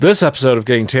This episode of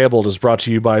Getting Tabled is brought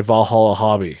to you by Valhalla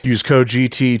Hobby. Use code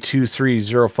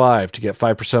GT2305 to get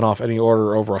 5% off any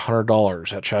order over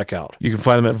 $100 at checkout. You can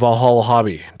find them at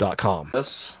valhallahobby.com.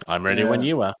 Yes, I'm ready when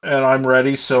you are. And I'm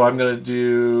ready, so I'm going to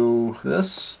do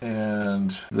this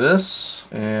and this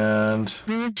and...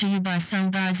 Brought to you by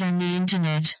some guys on the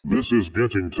internet. This is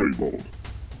Getting Tabled.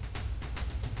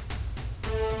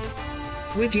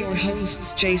 With your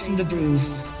hosts, Jason the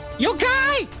Bruce, You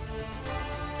guy!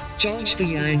 George the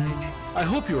Yank, I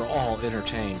hope you are all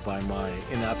entertained by my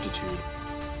inaptitude.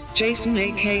 Jason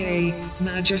aka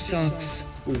Major Socks.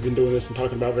 We've been doing this and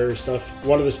talking about various stuff.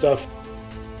 One of the stuff.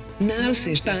 Now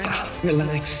sit back,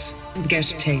 relax, and get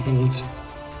tabled.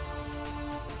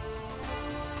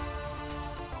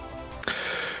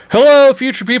 Hello,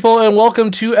 future people, and welcome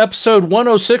to episode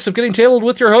 106 of Getting Tabled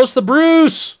with your host, the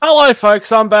Bruce. Hello,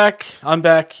 folks. I'm back.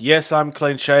 Yes, I'm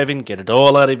clean shaven. Get it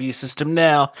all out of your system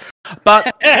now.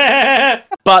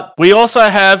 But we also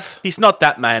have. He's not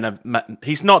that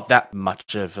He's not that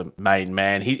much of a main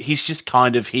man. He's just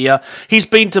kind of here. He's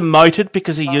been demoted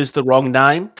because he used the wrong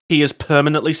name. He is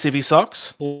permanently Civvy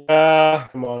Socks.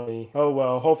 Come on. Oh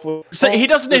well. Hopefully. So he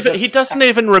doesn't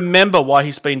even remember why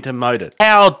he's been demoted.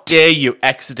 How dare you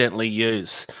accidentally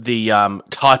use the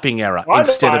typing error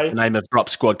instead of the name of Drop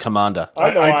Squad Commander?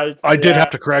 I did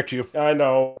have to correct you. I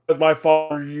know. It was my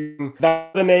fault. The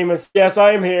name is. Yes,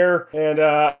 I am here. And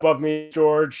above me,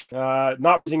 George.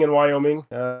 Not visiting in Wyoming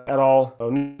at all.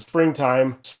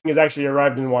 Springtime. Spring has actually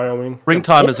arrived in Wyoming.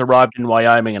 Springtime has arrived in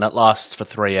Wyoming and it lasts for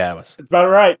 3 hours. That's about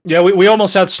right. Yeah, we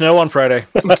almost had snow on Friday.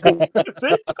 Yeah,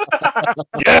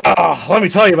 let me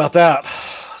tell you about that.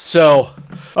 So,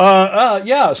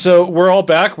 so we're all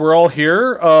back. We're all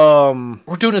here.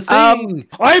 We're doing a thing.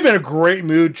 I'm in a great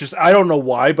mood. Just, I don't know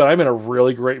why, but I'm in a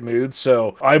really great mood.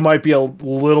 So I might be a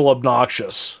little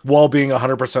obnoxious while being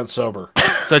 100% sober.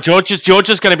 So George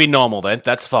is going to be normal then.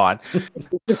 That's fine.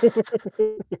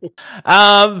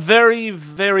 Very,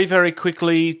 very, very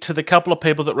quickly to the couple of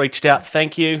people that reached out.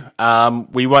 Thank you.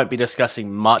 We won't be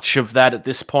discussing much of that at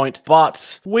this point,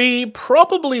 but we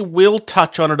probably will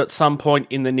touch on it at some point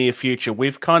in the near future.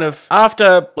 We've kind of,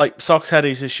 after Socks had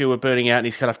his issue of burning out and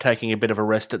he's kind of taking a bit of a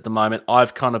rest at the moment,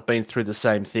 I've kind of been through the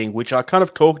same thing, which I kind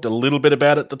of talked a little bit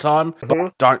about at the time,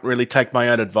 but don't really take my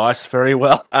own advice very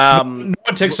well. No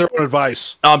one takes their own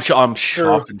advice. I'm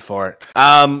shocking for it.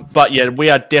 But yeah, we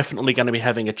are definitely going to be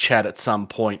having a chat at some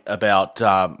point about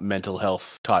mental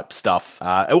health type stuff.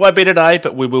 It won't be today,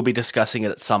 but we will be discussing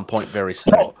it at some point very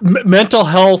soon. Well, mental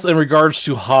health in regards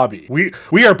to hobby.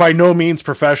 We are by no means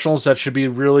professionals that should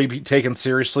really be taken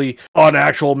seriously on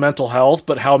actual mental health,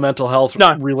 but how mental health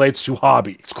relates to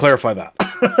hobby. Let's clarify that.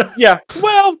 Yeah,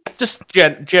 well, just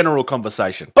general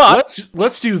conversation. But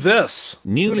let's do this.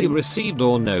 Newly received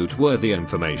or noteworthy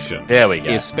information. There we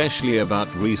go. Especially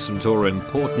about recent or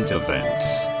important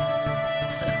events.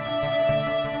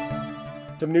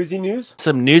 Some newsy news?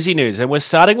 Some newsy news, and we're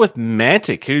starting with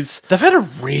Mantic, they've had a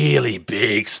really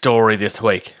big story this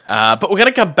week. But we're going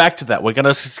to come back to that. We're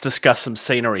going to discuss some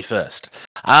scenery first.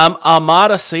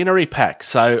 Armada scenery pack.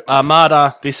 So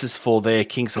Armada, this is for their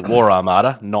Kings of War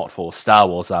Armada, not for Star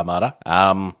Wars Armada.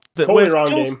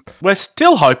 We're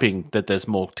still hoping that there's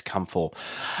more to come for.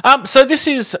 So this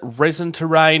is resin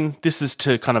terrain. This is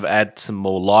to kind of add some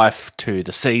more life to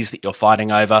the seas that you're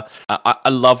fighting over. I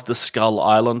love the Skull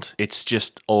Island. It's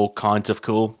just all kinds of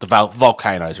cool. The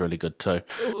volcano is really good too.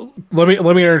 Let me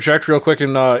interject real quick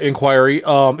in inquiry.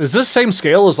 Is this same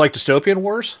scale as Dystopian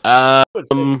Wars?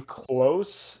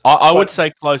 Close. I would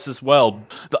say close as well.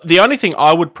 The only thing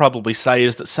I would probably say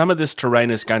is that some of this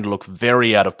terrain is going to look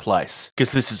very out of place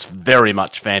because this is very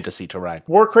much fantasy terrain.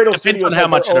 War Cradle Depends Studios on how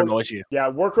much it annoys you. Yeah,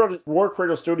 War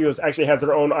Cradle Studios actually has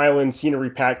their own island scenery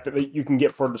pack that you can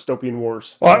get for Dystopian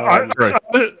Wars. Well,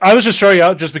 I was just showing you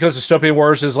out just because Dystopian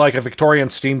Wars is like a Victorian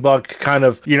steampunk kind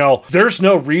of, there's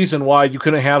no reason why you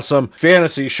couldn't have some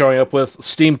fantasy showing up with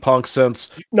steampunk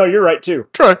since... No, you're right too.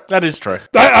 True, that is true.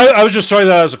 I was just showing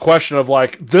that as a question of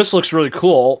this looks really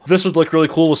cool. This would look really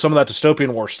cool with some of that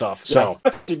Dystopian War stuff. So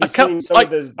of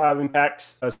the island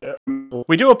packs.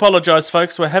 We do apologize,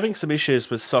 folks. We're having some issues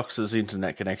with Sox's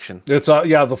internet connection. It's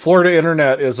the Florida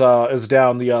internet is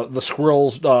down. The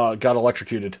squirrels got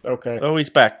electrocuted. Okay. Oh, he's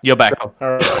back. You're back. So,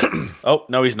 all right. Oh,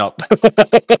 no, he's not.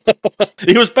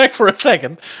 He was back for a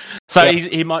second. So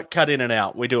he might cut in and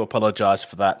out. We do apologize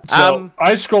for that. So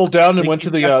I scrolled down and went to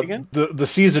the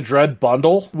Seas of Dread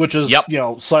bundle, which is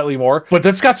slightly more, but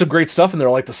that's got some great stuff in there,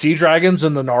 like the sea dragons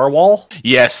and the narwhal.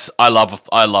 Yes, I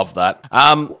love that.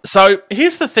 So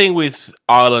here's the thing with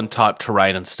island type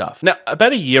terrain and stuff. Now,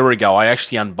 about a year ago, I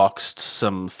actually unboxed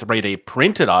some 3D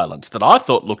printed islands that I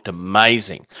thought looked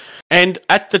amazing. And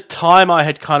at the time, I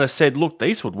had kind of said, look,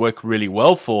 these would work really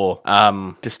well for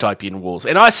Dystopian Wars.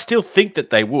 And I still think that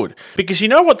they would. Because you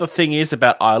know what the thing is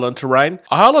about island terrain?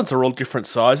 Islands are all different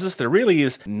sizes. There really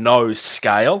is no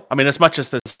scale. I mean, as much as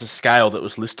there's a scale that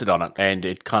was listed on it, and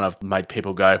it kind of made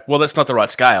people go, well, that's not the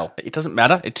right scale. It doesn't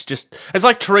matter. It's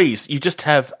like trees. You just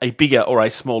have a bigger or a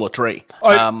smaller tree.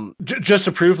 Just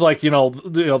to prove, like,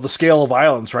 the scale of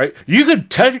islands, right? You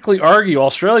could technically argue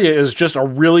Australia is just a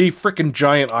really freaking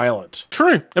giant island.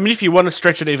 True. I mean, if you want to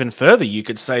stretch it even further, you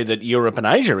could say that Europe and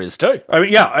Asia is too. I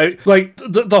mean, yeah, like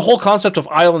the whole concept of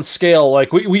island scale,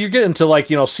 like we get into like,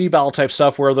 sea battle type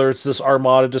stuff, where there's this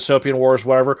Armada, Dystopian Wars,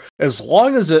 whatever. As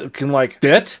long as it can like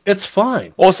fit, it's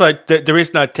fine. Also, there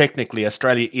is no technically,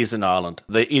 Australia is an island.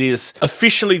 It is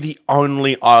officially the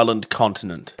only island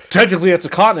continent. Technically, it's a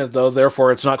continent, though.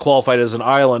 Therefore, it's not qualified as an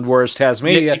island. Whereas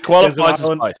Tasmania qualifies as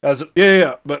an island.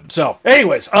 Yeah. But so,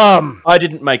 anyways, I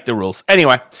didn't make the rules.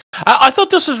 Anyway, I thought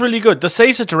this was really good. The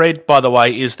Caesar to Read, by the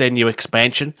way, is their new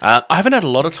expansion. I haven't had a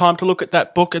lot of time to look at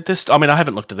that book at this. I mean, I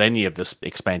haven't looked at any of the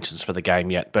expansions for the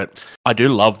game yet, but I do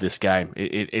love this game.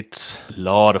 It's a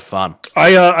lot of fun.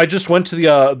 I just went to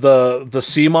the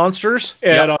sea monsters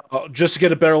and just to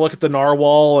get a better look at the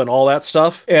narwhal and all that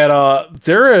stuff. And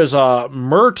there is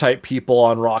mer type people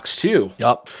on rocks too.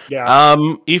 Yep. Yeah.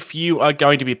 If you are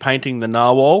going to be painting the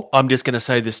narwhal, I'm just going to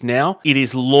say this now. It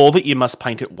is law that you must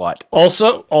paint it white.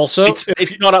 Also,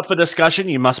 it's not up for discussion.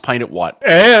 You must paint it white.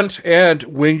 And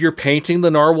when you're painting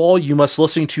the narwhal, you must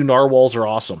listen to Narwhals Are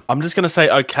Awesome. I'm just going to say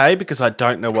okay because I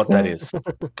don't know what that is.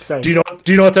 Do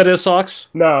you know what that is, Socks?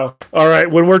 No. All right.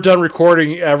 When we're done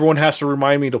recording, everyone has to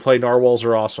remind me to play Narwhals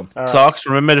Are Awesome. Right. Socks,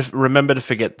 remember to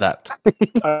forget that.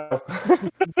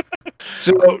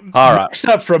 So, all right. Next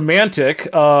up from Mantic,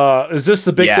 is this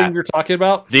the big thing you're talking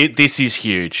about? This is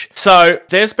huge. So,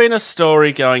 there's been a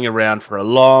story going around for a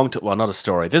long time. Well, not a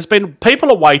story. There's been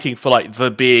people are waiting for like the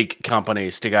big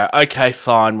companies to go, okay,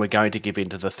 fine, we're going to give in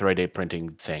to the 3D printing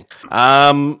thing.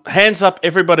 Hands up,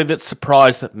 everybody that's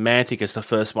surprised that Mantic is the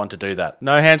first one to do that.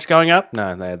 No hands going up?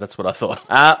 No, that's what I thought.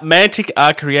 Mantic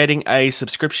are creating a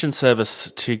subscription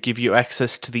service to give you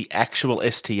access to the actual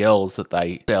STLs that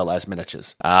they sell as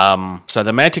miniatures. So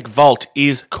the Mantic Vault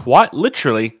is quite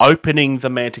literally opening the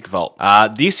Mantic Vault.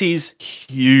 This is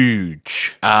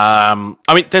huge. I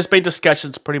mean, there's been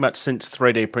discussions pretty much since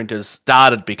 3D printers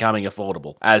started becoming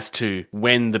affordable as to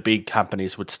when the big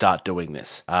companies would start doing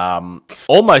this.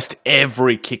 Almost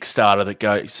every Kickstarter that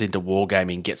goes into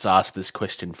wargaming gets asked this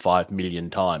question 5 million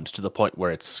times, to the point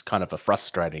where it's kind of a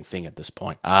frustrating thing at this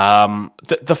point.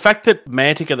 The fact that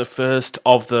Mantic are the first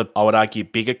of the, I would argue,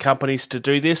 bigger companies to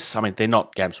do this, I mean, they're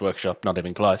not Games Workshop, not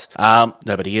even close.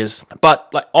 Nobody is. But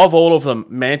like, of all of them,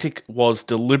 Mantic was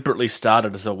deliberately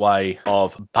started as a way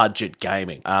of budget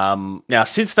gaming. Now,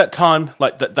 since that time,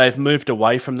 like they've moved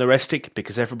away from the Restic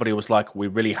because everybody was like, we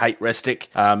really hate Restic.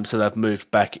 So they've moved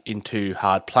back into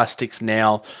hard plastics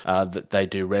now. That they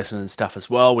do resin and stuff as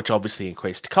well, which obviously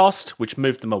increased cost, which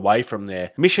moved them away from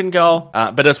their mission goal.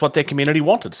 But it's what their community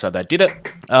wanted, so they did it.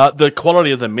 The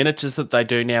quality of the miniatures that they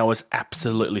do now is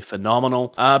absolutely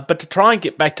phenomenal. But to try and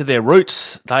get back to their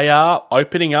roots, they are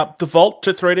opening up the vault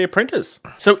to 3D printers.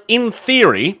 So in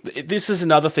theory, this is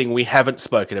another thing we haven't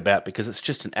spoken about because it's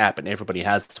just an app and everybody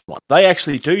has one. They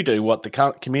actually do what the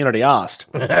community asked.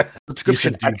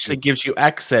 Subscription actually gives you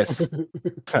access.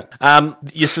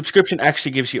 Your subscription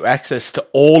actually gives you access to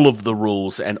all of the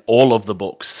rules and all of the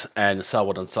books and so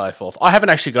on and so forth. I haven't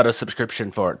actually got a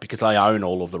subscription for it because I own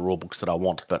all of the rule books that I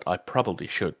want, but I probably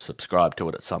should subscribe to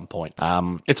it at some point.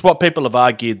 It's what people have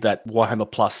argued that Warhammer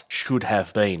Plus should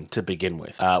have been to begin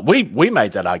with. We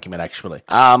made that argument actually.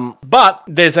 But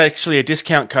there's actually a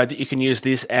discount code that you can use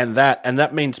this and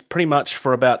that means pretty much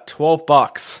for about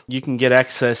 $12 you can get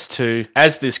access to,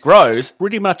 as this grows,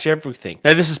 pretty much everything.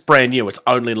 Now this is brand new, it's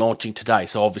only launching today,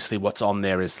 so obviously what's on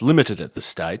there is limited at this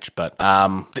stage, but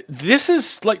this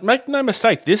is, like, make no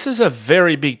mistake, this is a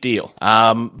very big deal.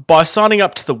 By signing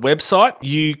up to the website,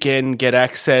 you can get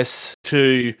access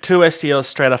to 2 STLs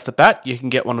straight off the bat. You can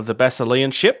get one of the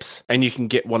Basilean ships, and you can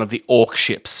get one of the Orc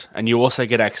ships, and you also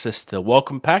get access to the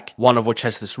welcome pack, one of which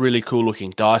has this really cool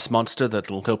looking dice monster that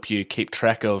will help you keep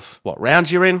track of what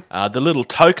rounds you're in. The little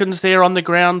tokens there on the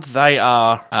ground, they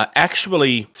are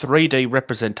actually 3D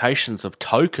representations of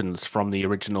tokens from the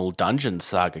original Dungeon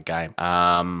Saga game.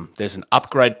 There's an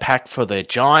upgrade pack for their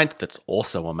giant that's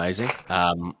also amazing.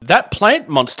 That plant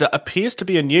monster appears to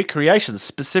be a new creation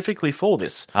specifically for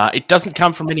this. It doesn't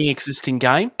come from any existing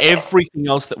game. Everything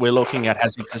else that we're looking at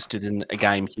has existed in a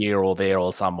game here or there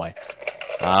or some way.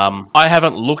 I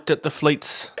haven't looked at the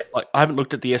fleets. Like, I haven't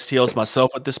looked at the STLs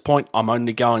myself at this point. I'm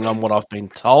only going on what I've been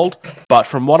told. But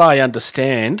from what I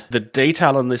understand, the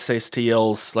detail on this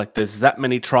STLs, like there's that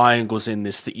many triangles in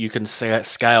this that you can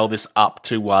scale this up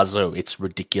to wazoo. It's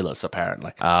ridiculous,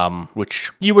 apparently.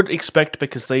 Which you would expect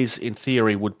because these, in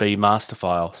theory, would be master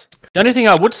files. The only thing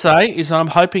I would say is I'm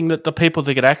hoping that the people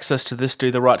that get access to this do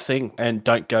the right thing and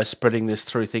don't go spreading this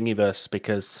through Thingiverse,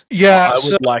 because I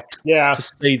would like to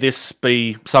see this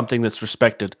be something that's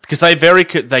respected. Because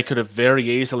they could have very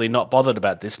easily not bothered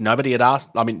about this. Nobody had asked.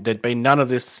 I mean, there'd been none of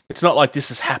this. It's not like this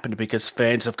has happened because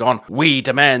fans have gone, we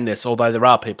demand this, although there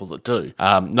are people that do.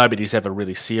 Nobody's ever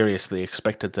really seriously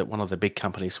expected that one of the big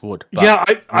companies would. Yeah,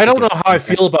 I don't know how I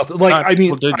feel about that. Like, I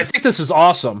mean, I think this is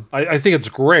awesome. I think it's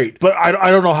great, but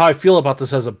I don't know how I feel about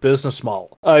this as a business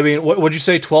model. I mean, would you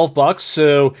say $12?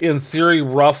 So in theory,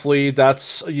 roughly,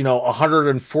 that's,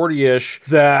 140-ish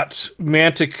that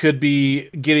Mantic could be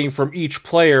getting from each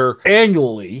player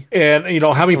annually. And,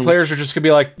 how many players are just going to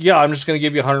be like, yeah, I'm just going to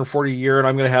give you 140 a year and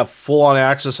I'm going to have full-on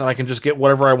access and I can just get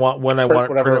whatever I want when I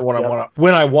want it, print it when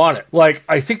I want it. Like,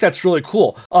 I think that's really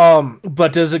cool.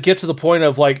 But does it get to the point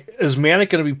of, like, is Mantic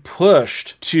going to be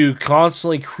pushed to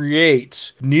constantly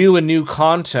create new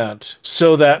content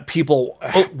so that people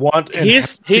want and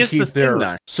here's keep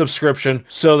their subscription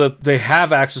so that they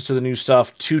have access to the new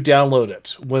stuff to download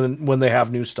it when they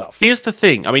have new stuff? Here's the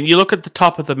thing. I mean, you look at the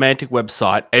top of the Mantic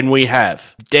website and we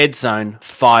have Dead Zone,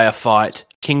 Firefight,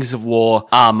 Kings of War,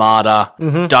 Armada,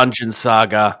 Dungeon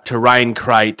Saga, Terrain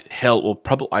Crate,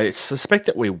 I suspect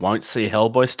that we won't see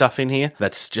Hellboy stuff in here.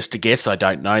 That's just a guess. I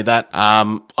don't know that.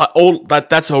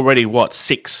 That's already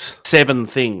 6-7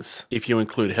 things, if you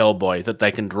include Hellboy, that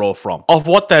they can draw from. Of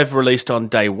what they've released on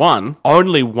day one,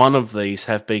 only one of these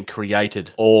have been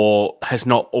created or has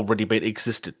not already been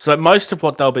existed. So most of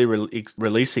what they'll be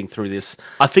releasing through this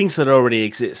are things that already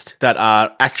exist that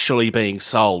are actually being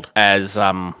sold as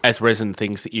resin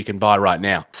things that you can buy right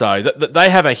now. So they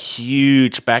have a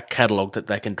huge back catalogue that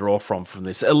they can draw from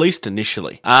this, at least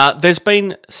initially. There's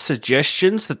been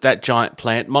suggestions that giant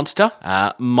plant monster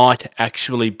might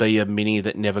actually be a mini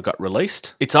that never got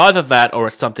released. It's either that or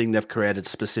it's something they've created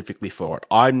specifically for it.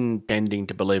 I'm tending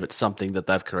to believe it's something that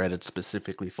they've created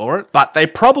specifically for it, but they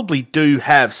probably do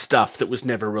have stuff that was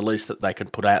never released that they can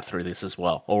put out through this as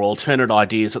well, or alternate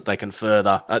ideas that they can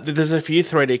further. There's a few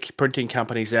 3D printing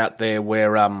companies out there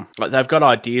where they've got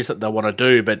ideas that they want to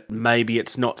do, but maybe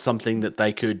it's not something that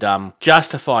they could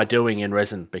justify doing in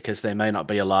resin because there may not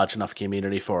be a large enough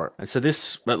community for it. And so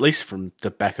this, at least from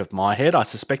the back of my head, I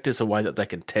suspect is a way that they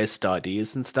can test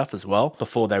ideas and stuff as well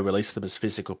before they release them as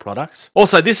physical products.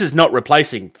 Also, this is not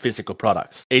replacing physical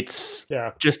products. It's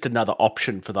just another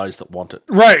option for those that want it.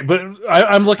 Right, but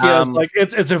I'm looking at it like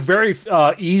it's a very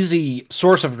easy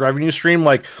source of revenue stream.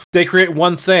 Like, they create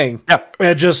one thing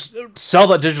and just sell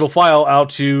that digital file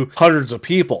out to hundreds of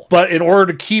people. But in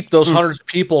order to keep those hundreds of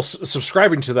people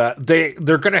subscribing to that,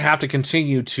 they're going to have to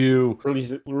continue to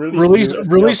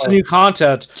release new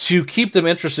content to keep them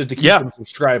interested, to keep them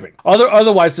subscribing.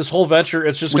 Otherwise, this whole venture,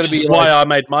 it's just going to be why I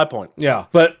made my point. Yeah,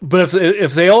 but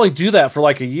if they only do that for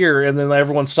like a year and then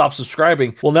everyone stops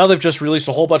subscribing, well, now they've just released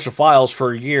a whole bunch of files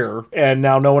for a year, and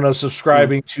now no one is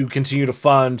subscribing to continue to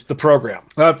fund the program.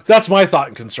 That's my thought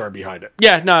and concern behind it.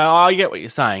 Yeah, no, I get what you're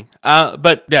saying.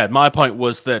 But yeah, my point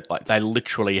was that they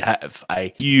literally have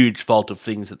a huge vault of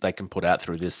things that they can put out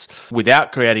through this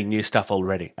without creating new stuff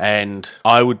already. And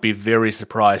I would be very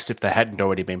surprised if they hadn't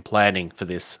already been planning for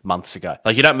this months ago.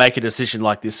 Like, you don't make a decision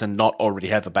like this and not already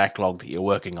have a backlog that you're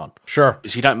working on. Sure.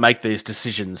 Because you don't make these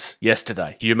decisions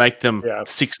yesterday. You make them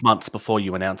 6 months before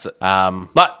you announce it.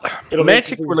 But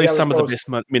Mantic released some of the best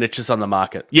miniatures on the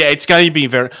market. Yeah, it's going to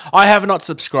be I have not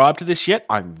subscribed to this yet.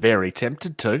 I'm very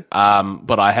tempted to,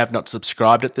 but I have not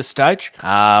subscribed at this stage.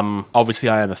 Obviously,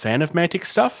 I am a fan of Mantic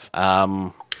stuff.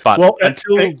 But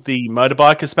until the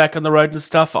motorbike is back on the road and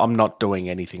stuff, I'm not doing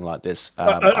anything like this.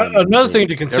 Another thing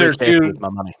to consider too,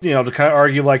 to kind of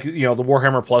argue like, the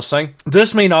Warhammer Plus thing,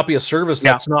 this may not be a service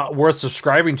that's not worth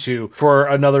subscribing to for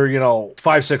another,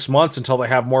 5-6 months until they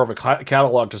have more of a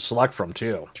catalog to select from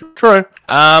too. True.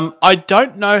 I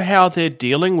don't know how they're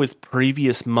dealing with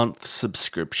previous month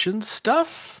subscription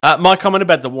stuff. My comment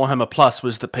about the Warhammer Plus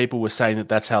was that people were saying that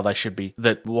that's how they should be,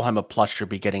 that Warhammer Plus should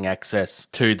be getting access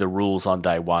to the rules on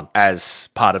day one as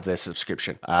part of their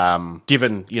subscription.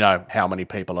 Given, how many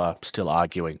people are still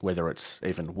arguing whether it's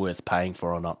even worth paying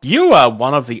for or not. You are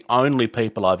one of the only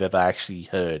people I've ever actually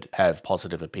heard have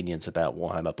positive opinions about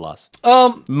Warhammer Plus.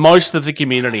 Most of the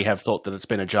community have thought that it's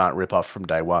been a giant ripoff from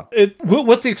day one.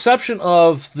 With the exception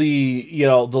of the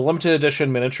limited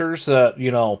edition miniatures that,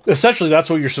 essentially that's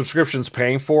what your subscription's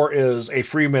paying for is a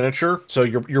free miniature. So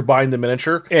you're buying the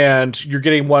miniature and you're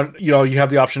getting one, you have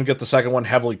the option to get the second one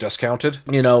heavily discounted.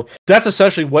 That's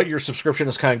essentially what your subscription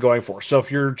is kind of going for. So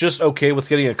if you're just okay with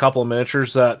getting a couple of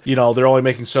miniatures that, they're only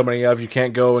making so many of, you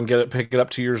can't go and pick it up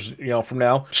 2 years, from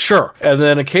now. Sure. And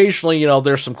then occasionally,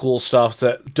 there's some cool stuff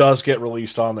that does get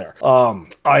released on there.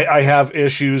 I have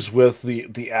issues with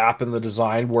the app and the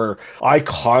design where I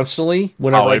constantly,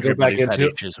 whenever I go back into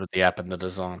it, issues with the app and the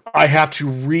design. I have to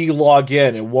re-log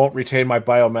in. It won't retain my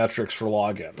biometrics for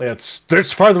login.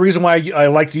 That's part of the reason why I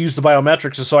like to use the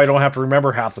biometrics is so I don't have to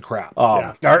remember half the crap.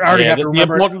 I already have to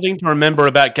remember. The important thing to remember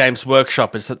about Games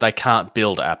Workshop is that they can't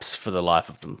build apps for the life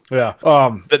of them. Yeah.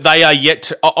 But they are yet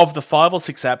to, of the 5 or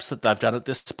 6 apps that they've done at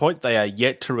this point, they are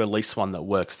yet to release one that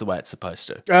works the way it's supposed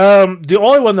to. The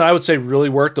only one that I would say really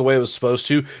worked the way it was supposed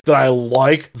to, that I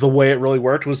like the way it really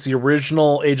worked, was the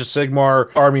original Age of Sigmar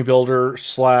Army Builder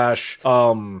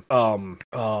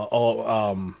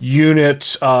 /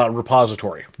 unit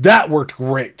repository. That worked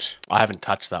great. I haven't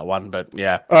touched that one, but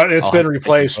yeah. It's been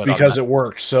replaced because it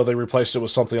worked, so they replaced it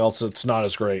with something else that's not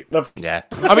as great. Yeah.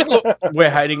 I mean, look, we're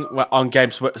hating on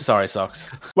Games... Sorry, Socks.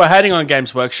 We're hating on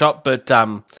Games Workshop, but...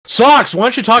 Socks, why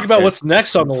don't you talk about what's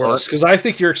next on the list? Because I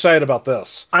think you're excited about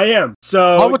this. I am.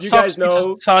 So, you guys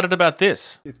know... excited about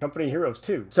this? It's Company Heroes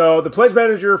 2. So, the Pledge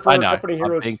Manager for Company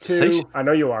Heroes 2... I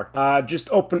know you are. Just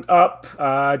opened up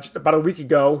about a week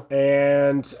ago,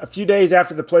 and a few days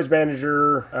after the Pledge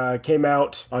Manager came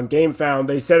out on GameFound,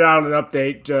 they set out an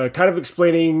update kind of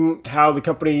explaining how the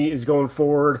company is going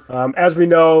forward. As we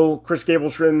know, Chris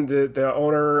Gabelstrin, the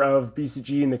owner of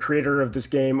BCG and the creator of this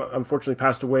game, unfortunately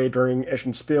passed away during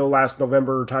Eschen Spiel last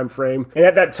November timeframe. And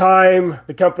at that time,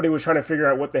 the company was trying to figure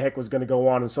out what the heck was going to go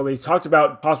on. And so they talked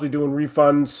about possibly doing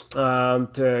refunds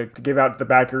to give out to the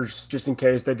backers just in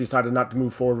case they decided not to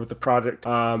move forward with the project.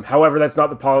 However, that's not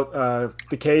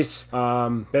the case.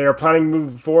 They are planning to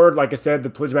move forward. Like I said, the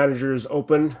Pledge Manager is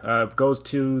open. Goes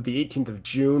to the 18th of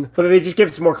June. But they just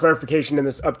gave some more clarification in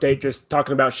this update, just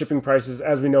talking about shipping prices.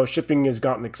 As we know, shipping has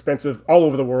gotten expensive all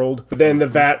over the world. But then the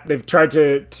VAT, they've tried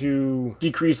to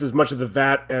decrease as much of the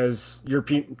VAT as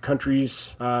European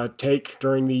countries take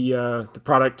during the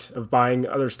product of buying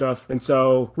other stuff. And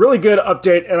so, really good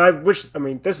update.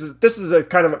 And this is a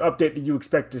kind of an update that you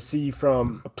expect to see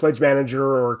from a Pledge Manager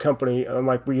or a company,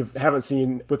 unlike we haven't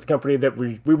seen with the company that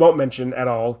we won't mention at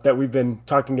all, that we've been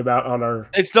talking about on our...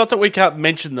 It's not that we can't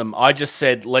mention them. I just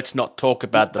said, let's not talk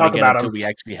about them again until we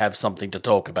actually have something to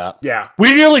talk about. Yeah.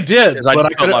 We nearly did,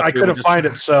 but I couldn't find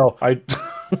it, so I...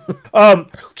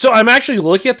 So I'm actually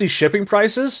looking at these shipping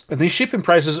prices, and these shipping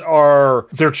prices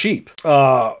they're cheap.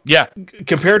 Yeah.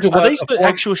 Compared to are these the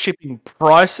actual shipping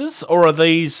prices, or are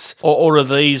these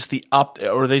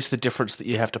the difference that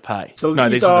you have to pay? So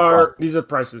these are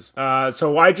prices.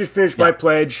 So I just finished my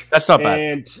pledge. That's not bad.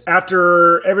 And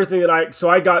after everything that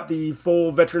I got the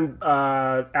full veteran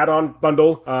add-on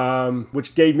bundle,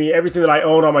 which gave me everything that I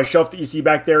own on my shelf that you see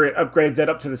back there. It upgrades that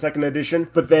up to the 2nd edition.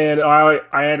 But then I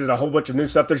added a whole bunch of new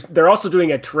stuff. They're also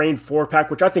doing a terrain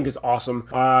 4-pack, which I think is awesome.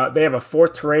 They have a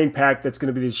 4th terrain pack that's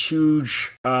going to be this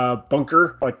huge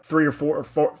bunker, like 3 or 4 or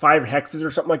 5 hexes or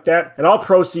something like that. And all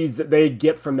proceeds that they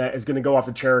get from that is going to go off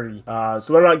to charity. So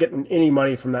they're not getting any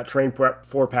money from that terrain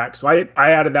 4-pack. So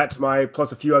I added that to my,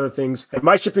 plus a few other things. And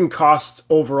my shipping cost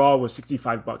overall was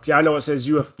 $65. Yeah, I know it says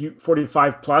UF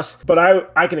 45 plus, but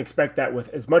I can expect that with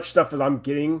as much stuff as I'm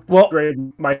getting. Well,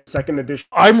 my 2nd edition.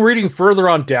 I'm reading further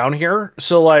on down here.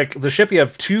 So like the ship, you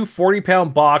have 2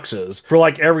 40-pound boxes for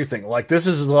like everything. Like this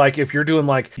is like if you're doing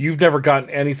like you've never gotten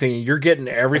anything, you're getting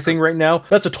everything right now.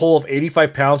 That's a total of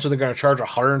 85 pounds, so they're going to charge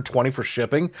 120 for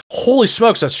shipping. Holy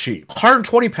smokes, that's cheap.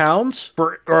 120 pounds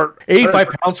or 85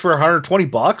 pounds for 120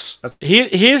 bucks.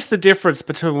 Here's the difference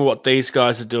between what these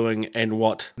guys are doing and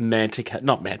what Mythic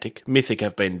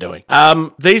have been doing.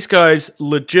 These guys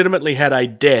legitimately had a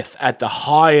death at the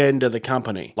high end of the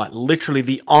company. Like literally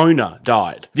the owner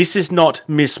died. This is not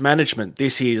mismanagement.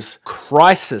 This is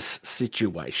crisis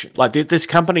situation. Like this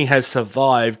company has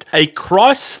survived a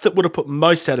crisis that would have put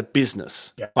most out of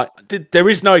business. Yeah. Like there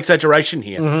is no exaggeration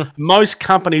here. Most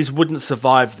companies wouldn't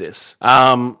survive this.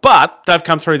 But they've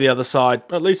come through the other side,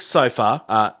 at least so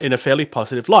far, in a fairly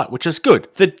positive light, which is good.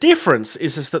 The difference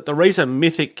is that the reason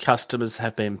Mythic customers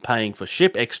have been paying for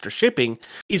extra shipping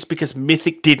is because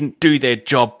Mythic didn't do their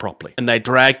job properly and they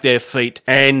dragged their feet,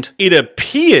 and it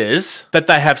appears that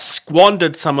they have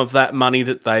squandered some of that money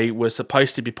that they were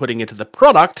supposed to be putting into the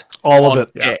product. All of it.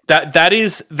 Yeah. That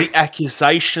is the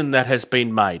accusation that has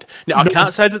been made. Now, I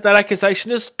can't say that accusation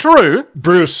is true.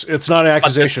 Bruce, it's not an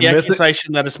accusation. The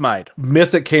accusation that is made.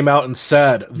 Mythic came out and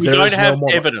said we don't have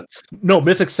evidence. No,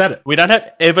 Mythic said it. We don't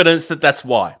have evidence that's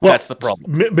why. Well, that's the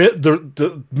problem.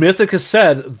 The Mythic has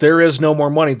said there is no more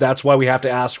money. That's why we have to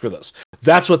ask for this.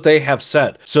 That's what they have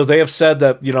said. So they have said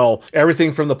that,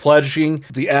 everything from the pledging,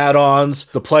 the add-ons,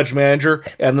 the pledge manager,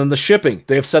 and then the shipping,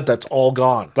 they have said that's all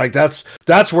gone. Like that's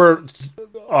where,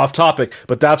 off topic,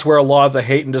 but that's where a lot of the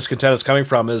hate and discontent is coming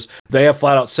from, is they have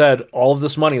flat out said all of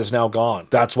this money is now gone.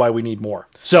 That's why we need more.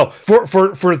 So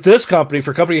for this company,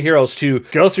 for Company of Heroes to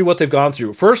go through what they've gone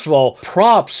through, first of all,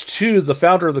 props to the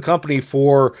founder of the company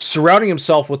for surrounding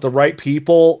himself with the right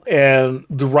people and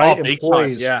the right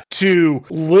employees to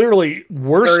literally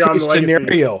worst case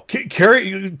scenario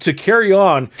carry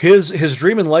on his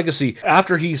dream and legacy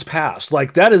after he's passed.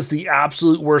 Like that is the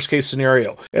absolute worst case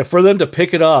scenario. And for them to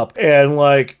pick it up and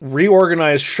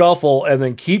reorganize, shuffle, and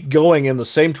then keep going in the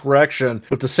same direction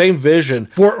with the same vision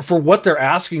for what they're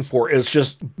asking for is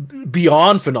just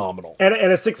beyond phenomenal. And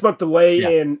a 6-month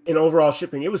delay in overall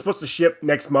shipping. It was supposed to ship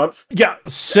next month. Yeah,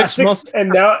 6 months. And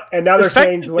now they're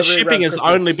saying the shipping has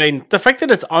only been, the fact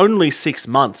that it's only 6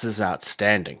 months is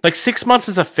outstanding. Like 6 months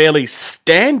is a fairly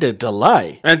standard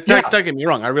delay. And don't get me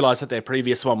wrong, I realize that their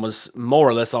previous one was more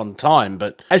or less on time,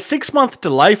 but a 6-month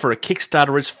delay for a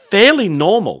Kickstarter is fairly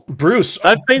normal. Bruce,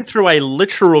 they've been through a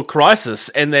literal crisis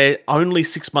and they're only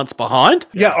 6 months behind.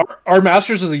 Yeah, our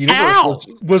Masters of the Universe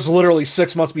was literally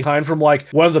 6 months behind from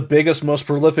one of the biggest, most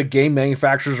prolific game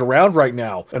manufacturers around right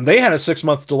now. And they had a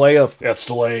 6-month delay of, it's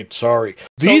delayed, sorry.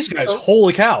 These guys,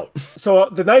 holy cow. So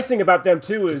the nice thing about them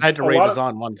too is I had to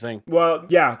redesign one thing. Well,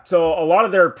 yeah. So a lot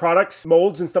of their product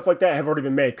molds and stuff like that have already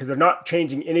been made because they're not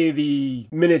changing any of the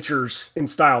miniatures in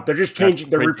style. They're just changing,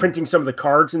 they're reprinting some of the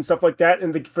cards and stuff like that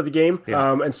for the game.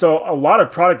 Yeah. And so a lot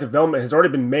of product development has already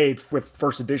been made with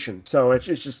first edition. So it's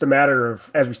just a matter of,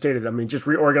 as we stated, just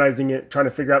reorganizing it, trying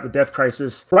to figure out the death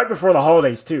crisis right before the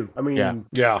holidays too.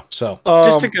 So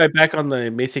just to go back on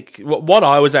the Mythic, what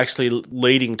I was actually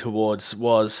leading towards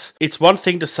was, it's one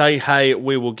thing to say, hey,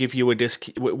 we will give you a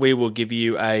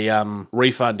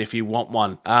refund if you want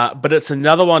one, but it's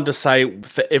another one to say,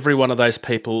 for every one of those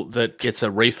people that gets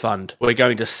a refund, we're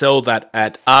going to sell that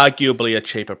at arguably a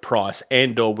cheaper price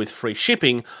and or with free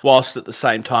shipping, whilst at the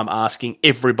same time asking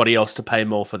everybody else to pay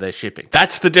more for their shipping.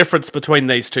 That's the difference between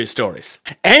these two stories.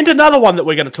 And another one that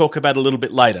we're going to talk about a little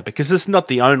bit later, because this is not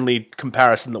the only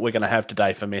comparison that we're going to have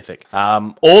today for Mythic.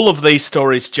 All of these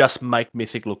stories just make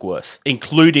Mythic look worse,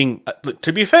 including,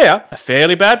 to be fair, a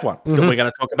fairly bad one that we're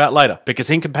going to talk about later, because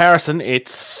in comparison, it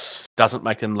doesn't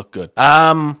make them look good.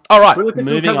 All right,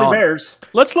 moving on. Bears.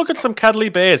 Let's look at some cuddly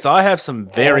bears. I have some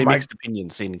very mixed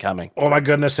opinions incoming. Oh my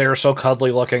goodness, they are so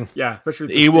cuddly looking. Yeah, especially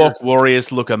the Ewok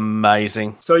Warriors look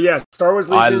amazing. So yeah, Star Wars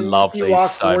Legion, I love Ewok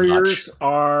these so Warriors much.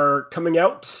 Are coming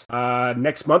out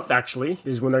next month. Actually,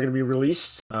 is when they're going to be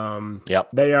released. Yep.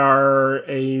 They are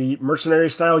a mercenary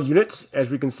style unit, as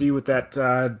we can see with that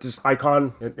just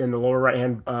icon in the lower right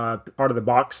hand part of the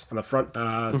box on the front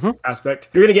aspect.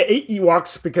 You're going to get 8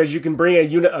 Ewoks because you can bring a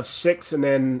unit of 6 and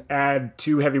then add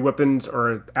 2 heavy weapons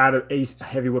or add a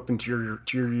heavy weapon to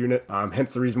your unit.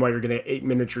 Hence the reason why you're going to get 8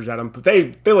 miniatures at them. But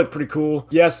they look pretty cool.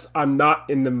 Yes, I'm not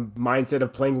in the mindset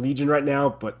of playing Legion right now,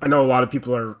 but I know a lot of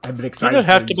people have been excited. You don't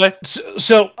have to play.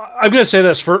 So I'm going to say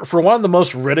this for one of the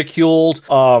most ridiculed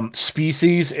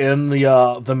species in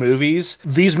the movies.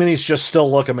 These minis just still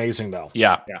look amazing, though.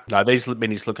 Yeah. No, these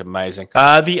minis look amazing.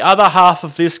 The other half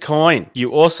of this coin,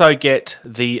 you also get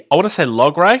the, I want to say,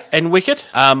 Logray and Wicket.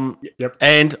 Yep.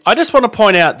 And I just want to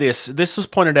point out this. This was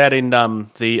pointed out in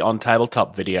the On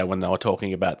Tabletop video when they were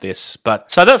talking about this.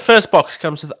 But so that first box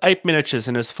comes with 8 miniatures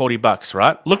and is $40,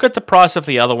 right? Look at the price of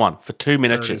the other one for 2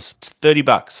 miniatures. It's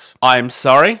 $30. I am so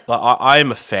sorry, but I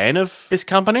am a fan of this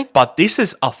company, but this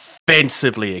is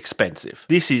offensively expensive.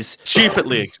 This is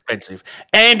stupidly expensive,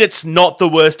 and it's not the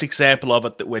worst example of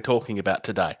it that we're talking about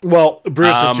today. Well,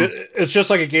 Bruce, it's just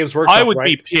like a Games Workshop. I would right?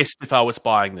 be pissed if I was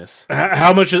buying this.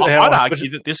 How much is? I'd argue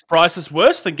that this price is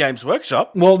worse than Games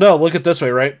Workshop. Well, no, look at it this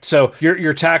way, right? So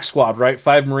your tax squad, right?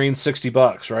 5 Marines,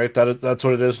 $60, right? That's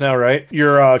what it is now, right?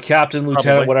 Your captain,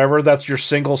 lieutenant, whatever. That's your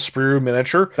single sprue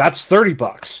miniature. That's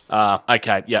 $30.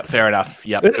 Okay, yeah, fair enough.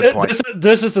 Yeah, good point.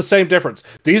 This is the same difference.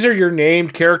 These are your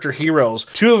named character heroes.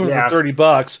 2 of them for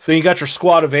 $30. Then you got your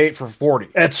squad of 8 for $40.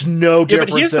 It's no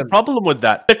different. But here's the problem with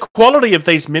that: the quality of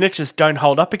these miniatures don't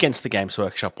hold up against the Games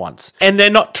Workshop ones, and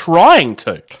they're not trying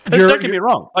to. Don't get me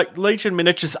wrong; like Legion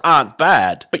miniatures aren't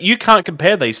bad, but you can't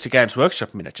compare these to Games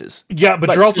Workshop miniatures. Yeah,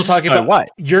 but you're also talking about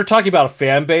you're talking about a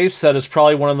fan base that is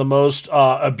probably one of the most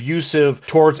abusive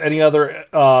towards any other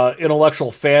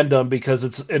intellectual fandom because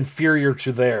it's inferior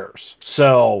to theirs.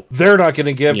 So they're not going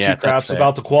to give two craps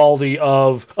about the quality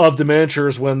of the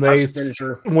miniatures when they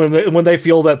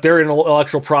feel that their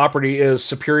intellectual property is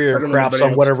superior and craps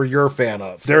on whatever you're a fan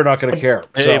of. They're not going to care.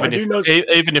 So,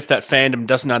 even if that fandom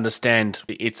doesn't understand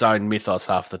its own mythos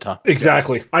half the time.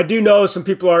 Exactly. Yeah. I do know some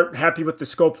people aren't happy with the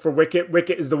scope for Wicket.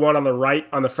 Wicket is the one on the right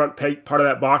on the front page part of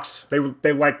that box. They would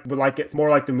like it more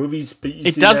like the movies. But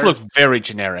it does look very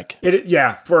generic.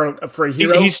 For a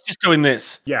hero. He's just doing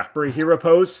this. Yeah, for a hero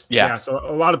pose. Yeah. So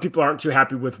a lot of people aren't too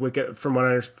happy with Wicket from what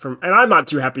and I'm not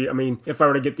too happy. I mean, if I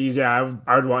were to get these, I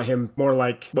would want him more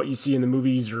like what you see in the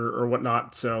movies or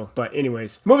whatnot. So, but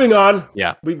anyways, moving on.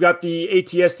 Yeah. We've got the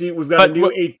ATSD. We've got a new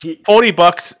AT.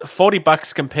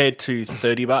 $40 compared to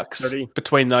 $30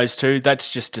 between those two.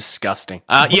 That's just disgusting.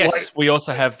 Yes, we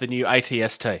also have the new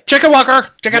ATST. Chicken Walker.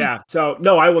 Chicken. Yeah. So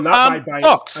no, I will not buy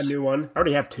a new one. I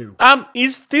already have 2.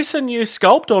 Is this a new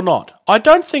sculpt or not? I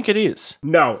don't think it is.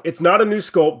 No, it's not a new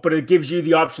sculpt, but it gives you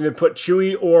the option to put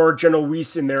Chewie or General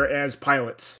Weiss in there as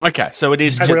pilots. Okay, so it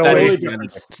is. That's the only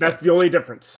difference. That's the only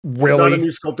difference. Really? It's not a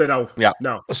new sculpt at all. Yeah.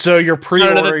 No. So your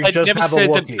pre-order just have a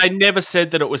Wookiee. They never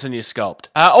said that it was a new sculpt.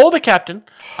 Or the captain.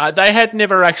 They had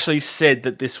never actually said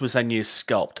that this was a new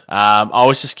sculpt. I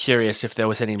was just curious if there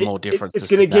was any more difference. It's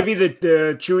going to give you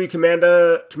the Chewie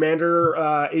Commander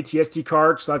ATST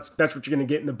card. So that's what you're going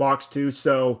to get in the box too.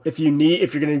 So if you're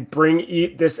going to bring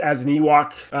this as an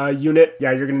Ewok unit,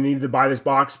 you're going to need to buy this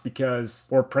box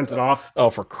or print it off. Oh,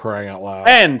 for crying out loud!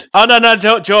 And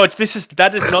no, George,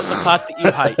 that is not the part that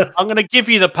you hate. I'm going to give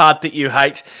you the part that you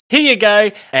hate. Here you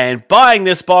go. And buying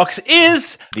this box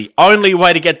is the only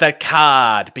way to get that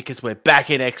card because we're back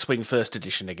in X-Wing First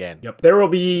Edition again. Yep. There will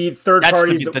be third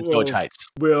parties that George hates.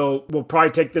 Will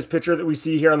probably take this picture that we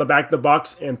see here on the back of the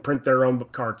box and print their own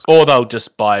cards. Or they'll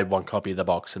just buy one copy of the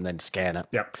box and then scan it.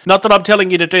 Yep. Not that I'm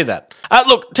telling you to do that.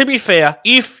 Look, to be fair,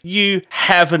 if you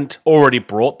haven't already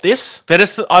brought this,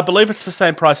 I believe it's the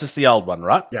same price as the old one,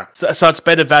 right? Yeah. So it's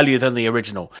better value than the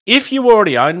original. If you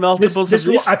already own multiples of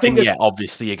this,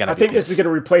 obviously you're going to be pissed. This is going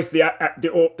to replace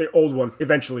the old one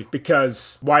eventually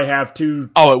because why have two?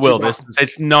 Oh, it will.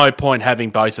 There's no point having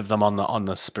both of them on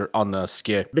the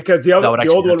SKU because the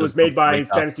old one was made by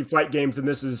Fantasy Flight Games and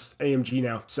this is AMG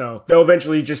now. So they'll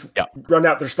eventually just run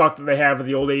out their stock that they have of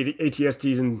the old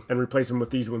ATSTs and replace them with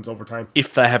these ones over time.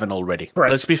 If they haven't already.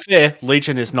 Correct. Let's be fair,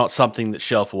 Legion is not something that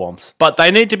shelf warms. But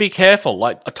they need to be careful.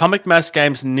 Like, Atomic Mass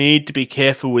Games need to be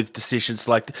careful with decisions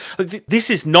like this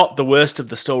is not the worst of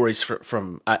the stories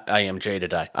from AMG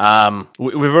today.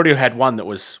 We've already had one that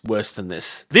was worse than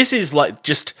this. This is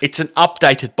it's an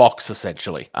updated box,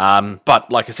 essentially.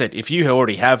 But like I said, if you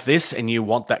already have this and you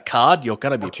want that card, you're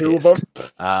going to be pissed. 2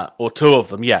 of them? Or 2 of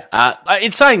them, yeah.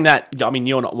 In saying that, I mean,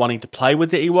 you're not wanting to play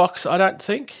with the Ewoks, I don't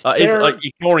think.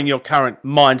 Ignoring your current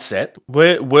mindset,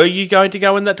 were you going to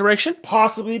go in that direction?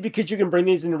 Possibly, because you can bring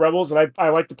these into Rebels, and I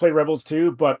like to play Rebels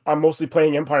too, but I'm mostly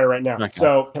playing Empire right now. Okay.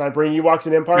 So, can I bring Ewoks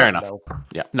in Empire? Fair enough. No.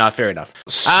 Yeah, no, fair enough.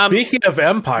 Speaking of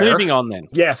Empire... Moving on then.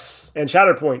 Yes, and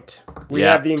Shatterpoint. We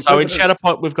have the So in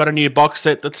Shatterpoint, we've got a new box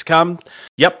set that's come.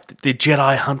 Yep, the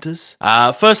Jedi Hunters.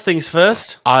 First things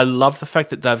first, I love the fact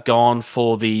that they've gone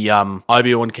for the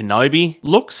Obi-Wan Kenobi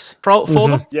looks for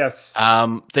them. Yes.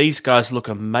 These guys look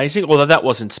amazing, although that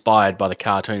was inspired by the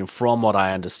cartoon from what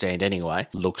I understand anyway,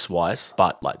 looks-wise.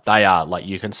 But they are,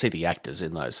 you can see the actors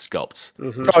in those sculpts.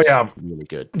 Mm-hmm. Oh, yeah. Really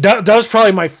good. That was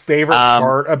probably my favorite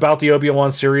part about the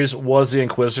Obi-Wan series was the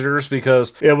Inquisitors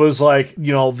because it was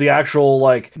the actual,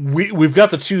 we've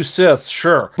got the 2 Sith,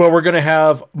 sure, but we're going to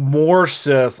have more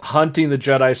Sith hunting the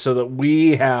Jedi so that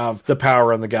we have the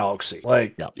power in the galaxy.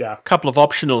 A couple of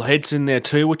optional heads in there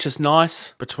too, which is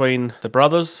nice between the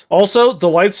brothers. Also, the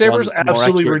lightsabers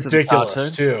absolutely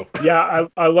ridiculous too. Yeah,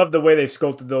 I love the way they've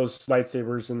sculpted those lightsabers.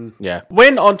 lightsabers and Yeah.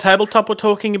 When on Tabletop we're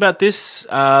talking about this,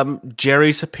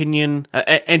 Jerry's opinion,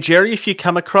 and Jerry, if you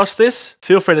come across this,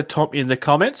 feel free to top me in the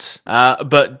comments.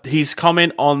 But his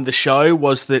comment on the show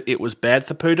was that it was bad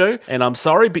for Poodoo, and I'm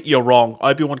sorry, but you're wrong.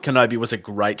 Obi-Wan Kenobi was a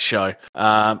great show.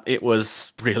 It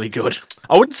was really good.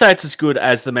 I wouldn't say it's as good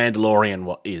as The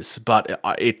Mandalorian is, but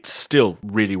it's still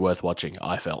really worth watching,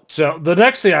 I felt. So the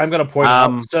next thing I'm going to point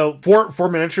out, so for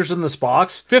miniatures in this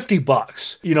box,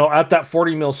 $50, at that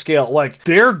 40 mil scale, like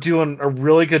they're doing a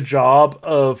really good job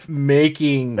of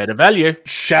making better value.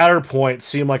 Shatterpoint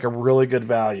seem like a really good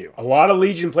value. A lot of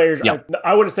Legion players, Yep.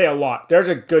 I wouldn't say a lot. There's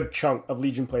a good chunk of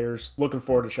Legion players looking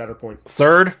forward to Shatterpoint.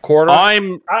 Third quarter?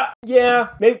 Yeah,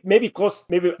 maybe close.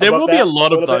 Maybe there will be a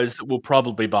lot of bit. those that will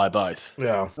probably buy both.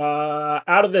 Yeah.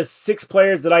 Out of the 6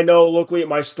 players that I know locally at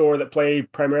my store that play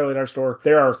primarily in our store,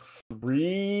 there are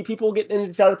 3 people getting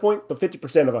into Shatterpoint, but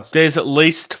 50% of us. There's at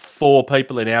least 4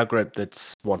 people in our group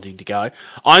that's wanting to go.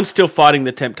 I'm still fighting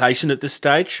the temptation at this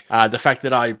stage. The fact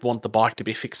that I want the bike to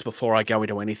be fixed before I go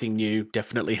into anything new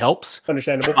definitely helps.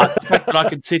 Understandable. But the fact that I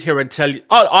can sit here and tell you,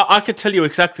 I could tell you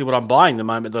exactly what I'm buying the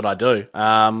moment that I do.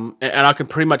 And I can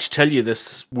pretty much tell you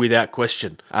this without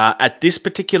question. At this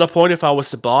particular point, if I was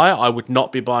to buy, I would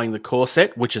not be buying the core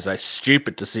set, which is a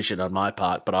stupid decision on my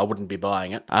part, but I wouldn't be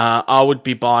buying it. I would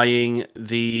be buying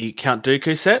the Count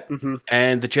Dooku set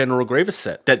and the General Grievous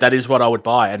set. That is what I would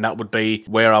buy, and that would be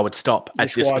where I would stop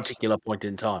at this particular point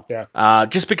in time. Yeah.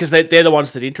 Just because they're the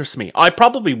ones that interest me. I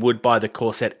probably would buy the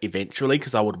core set eventually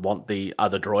because I would want the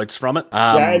other droids from it.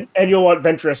 And you'll want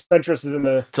Ventress. Ventress is in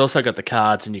the... It's also got the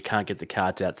cards, and you can't get the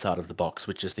cards outside of the box,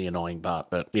 which is the annoying part,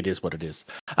 but it is what it is.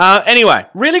 Anyway,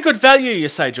 really good value, you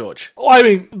say, George? Well, I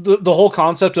mean, the whole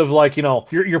concept of like,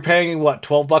 you're paying what,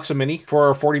 $12 a mini for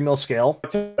a 40 mil scale?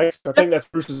 I think that's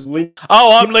Bruce's lead.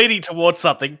 Oh, I'm leading towards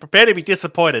something. Prepare to be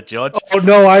disappointed, George. Oh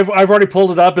no, I've already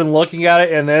pulled it up and looking at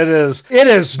it, and it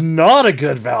is not a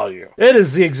good value. It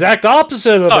is the exact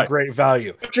opposite of a great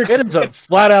value. It is a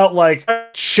flat out like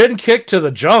shin kick to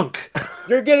the junk.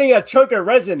 You're getting a chunk of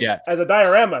resin as a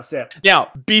diorama set. Now,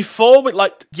 before we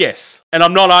yes, and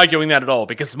I'm not arguing that at all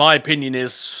because my opinion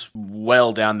is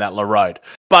well down that road.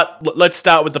 But let's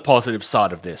start with the positive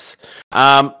side of this.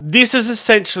 This is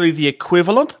essentially the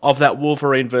equivalent of that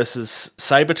Wolverine versus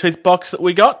Sabretooth box that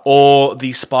we got, or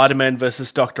the Spider-Man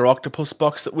versus Dr. Octopus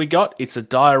box that we got. It's a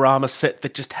diorama set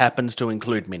that just happens to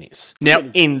include minis. Now,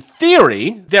 in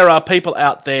theory, there are people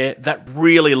out there that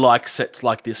really like sets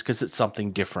like this because it's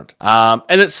something different.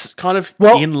 And it's kind of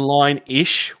in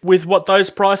line-ish with what those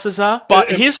prices are.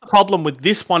 But here's the problem with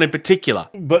this one in particular.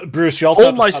 But Bruce, you also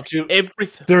almost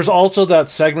everything. There's also that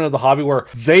segment of the hobby where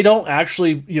they don't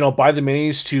actually, buy the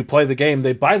minis to play the game.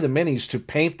 They buy the minis to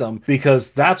paint them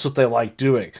because that's what they like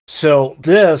doing. So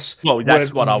this... Well,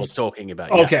 that's what I was talking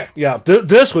about. Okay, yeah.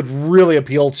 This would really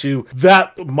appeal to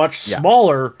that much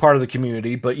smaller part of the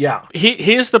community, but yeah.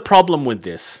 Here's the problem with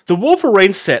this. The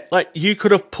Wolverine set, you could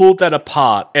have pulled that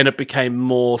apart and it became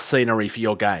more scenery for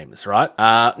your games, right?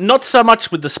 Not so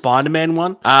much with the Spider-Man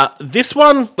one. This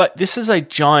one, this is a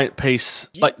giant piece.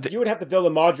 You would have to build a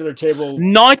modular table.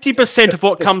 90% of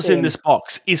what comes in this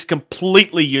box is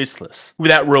completely useless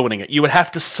without ruining it. You would have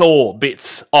to saw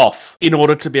bits off in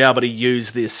order to be able to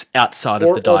use this outside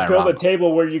of the diorama. Or build a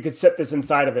table where you could set this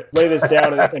inside of it, lay this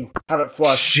down and have it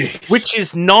flush. Jeez. Which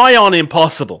is nigh on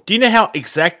impossible. Do you know how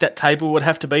exact that table would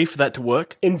have to be for that to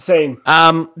work? Insane.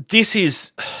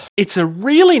 It's a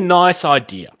really nice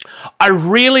idea. I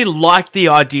really like the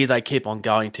idea they keep on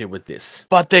going to with this,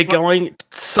 but they're going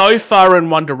so far in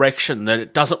one direction that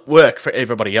it doesn't work for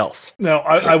everybody else. No,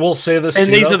 I will say this.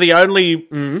 And these are the only...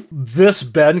 This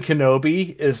Ben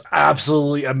Kenobi is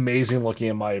absolutely amazing looking,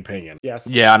 in my opinion. Yes.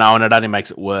 Yeah, I know, and it only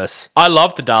makes it worse. I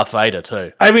love the Darth Vader,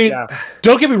 too. I mean,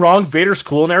 don't get me wrong, Vader's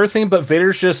cool and everything, but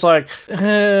Vader's just like...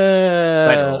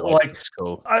 Vader always looks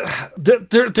cool.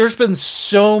 There's been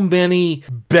so many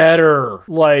better,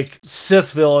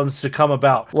 Sith villains to come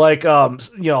about.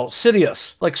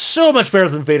 Sidious. So much better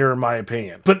than Vader, in my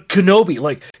opinion. But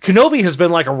Kenobi, Kenobi has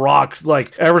been like a rock,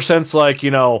 ever since,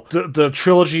 the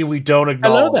trilogy we don't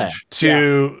acknowledge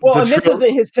to... Well, and this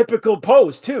isn't his typical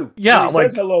pose, too. Yeah, he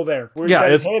says hello there. Where he's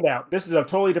got his hand out. This is a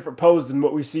totally different pose than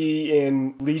what we see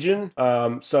in Legion.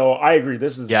 So I agree.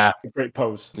 This is a great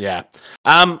pose. Yeah.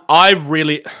 I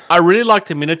really like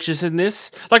the miniatures in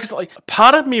this.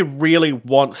 Part of me really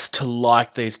wants to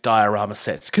like these diorama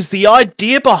sets because the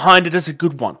idea behind it is a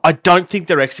good one. I don't think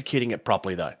they're executing it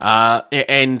properly though.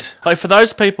 And for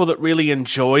those people that really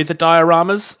enjoy the diorama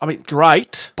dioramas, I mean,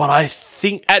 great, but I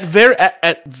think at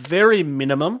very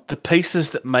minimum, the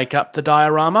pieces that make up the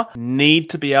diorama need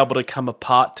to be able to come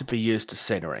apart to be used as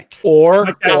scenery. Or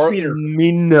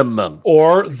Minimum.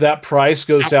 Or that price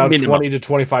goes down Minimum. $20 to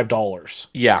 $25.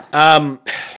 Yeah.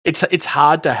 It's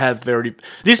hard to have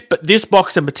this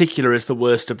box in particular is the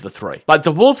worst of the three. Like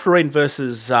the Wolverine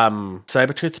versus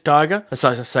Sabertooth Tiger,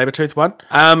 Sabertooth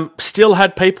one, still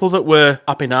had people that were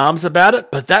up in arms about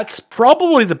it, but that's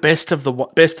probably the best of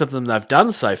them they've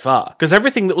done so far. Because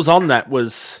everything that was on that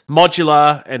was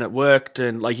modular and it worked,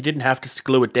 and like you didn't have to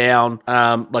glue it down.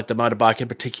 Like the motorbike in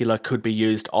particular could be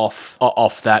used off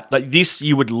that. Like this,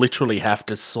 you would literally have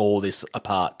to saw this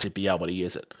apart to be able to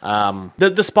use it.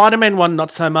 The Spider-Man one,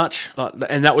 not so much,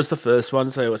 and that was the first one,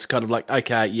 so it's kind of like,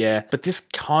 okay, yeah, but this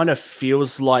kind of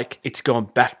feels like it's gone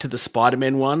back to the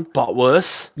Spider-Man one, but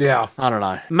worse. Yeah. I don't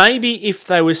know. Maybe if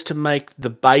they was to make the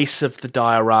base of the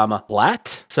diorama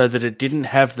flat so that it didn't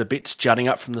have the bits jutting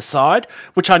up from the side,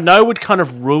 which I know would kind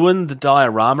of ruin the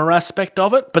diorama aspect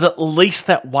of it, but at least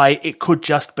that way it could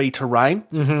just be terrain.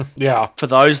 Mm-hmm. Yeah. For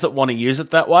those that want to use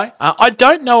it that way. I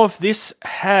don't know if this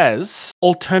has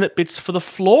alternate bits for the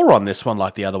floor on this one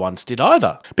like the other ones did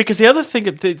either. Because the other thing,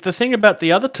 the thing about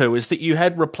the other two is that you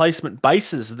had replacement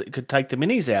bases that could take the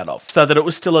minis out of, so that it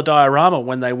was still a diorama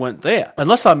when they weren't there.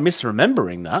 Unless I'm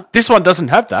misremembering that. This one doesn't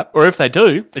have that, or if they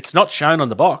do, it's not shown on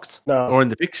the box or in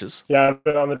the pictures. Yeah,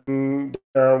 on the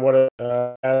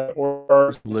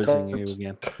Losing you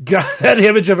again. Got that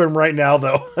image of him right now,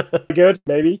 though. Good,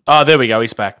 maybe. Oh, there we go.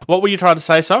 He's back. What were you trying to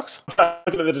say, Socks? Look at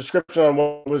the description on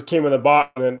what came in the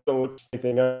box, and it don't look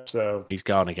anything up. So he's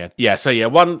gone again. Yeah. So yeah,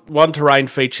 one terrain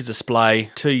feature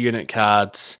display, 2 unit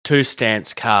cards, 2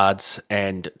 stance cards,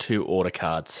 and 2 order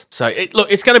cards. So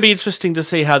it's going to be interesting to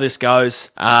see how this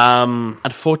goes.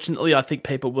 Unfortunately, I think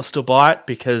people will still buy it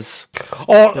because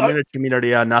the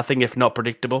community are nothing if not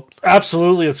predictable.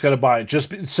 Absolutely, it's going to buy it. Just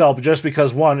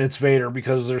because one, it's Vader.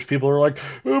 Because there's people who are like,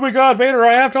 oh my God, Vader!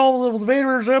 I have to all the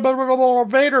Vaders.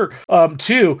 Vader.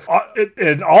 Two,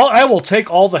 I will take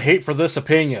all the hate for this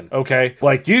opinion. Okay,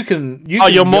 like you can.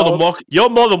 You're more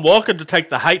than welcome to take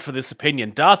the hate for this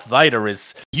opinion. Darth Vader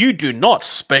is. You do not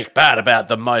speak bad about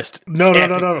the most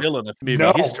epic villain of movie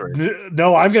history.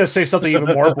 No, I'm going to say something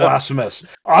even more blasphemous.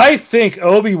 I think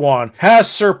Obi-Wan has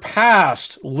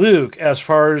surpassed Luke as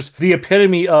far as the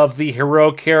epitome of the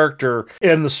heroic character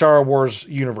in the Star Wars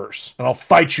universe, and I'll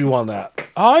fight you on that.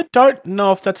 I don't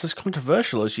know if that's as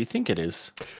controversial as you think it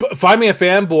is. But find me a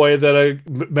fanboy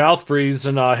that mouth breathes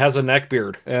and has a neck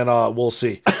beard, and we'll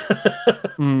see.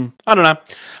 I don't know.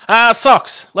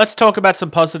 Socks, let's talk about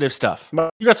some positive stuff.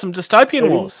 You got some Dystopian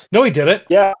Wars. No, he did it.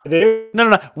 Yeah, I do.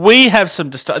 No. We have some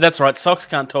That's right. Socks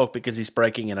can't talk because he's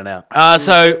breaking in and out.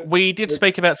 So we did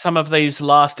speak about some of these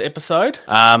last episode.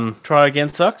 Try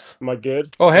again, Socks. Am I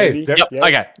good? Oh, hey. Yep. Yeah.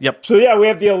 Okay. Yep. So yeah, we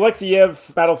have the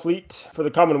Alexiev battle fleet for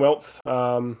the Commonwealth.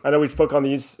 I know we spoke on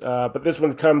these, but this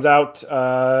one comes out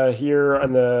here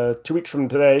in the 2 weeks from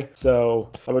today. So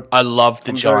I love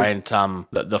the giant,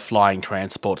 the flying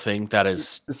transport thing. That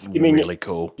is really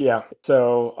cool. Yeah.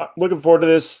 So looking forward to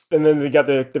this. And then they got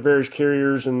the various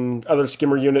carriers and other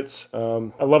skimmer units.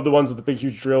 I love the ones with the big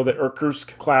huge drill, the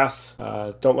Irkutsk class.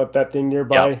 Don't let that thing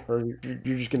nearby, or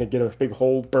you're just gonna get a big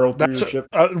hole burrowed through your ship.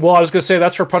 Well, I was gonna say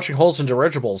that's for punching holes in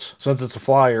dirigibles, since it's a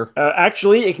flyer.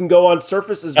 Actually, it can go on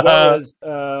surface as well as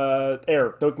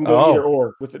air, so it can go either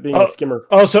or with it being a skimmer.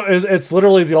 Oh, so it's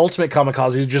literally the ultimate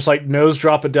kamikaze. You just like nose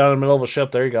drop it down in the middle of a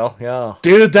ship. There you go. Yeah,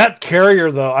 dude, that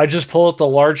carrier though. I just pulled up the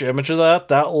large image of that.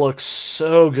 That looks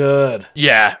so good.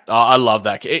 Yeah, I love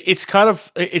that.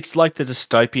 It's like the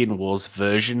Dystopian Wars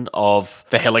version of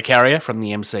the helicarrier from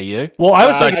the MCU. Well, I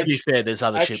was thinking, to be fair, there's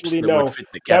other ships that would fit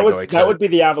the category that would be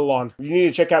the Avalon. You need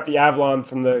to check out the Avalon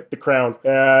from the Crown.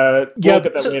 We'll look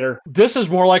at that later. This is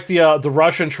more like the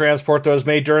Russian transport that was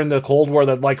made during the Cold War.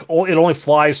 That like it only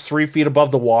flies 3 feet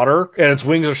above the water, and its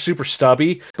wings are super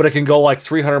stubby, but it can go like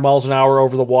 300 miles an hour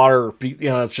over the water.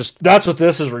 It's just that's what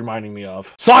this is reminding me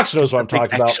of. Socks knows what I'm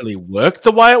talking about. Actually worked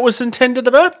the way it was intended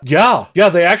about. Yeah,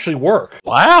 they actually work.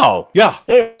 Wow. Yeah.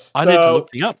 I need to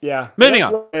look them up. Yeah. Moving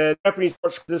on. Japanese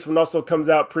parts. This one also comes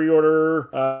out pre-order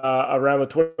around the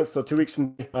 20th, so 2 weeks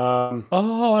from.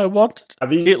 I want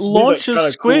it. It launches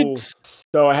these squids. Cool.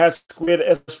 So it has squid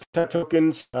as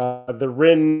tokens. The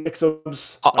Rin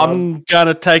exobs. I'm going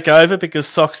to take over because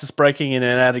Socks is breaking in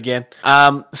and out again.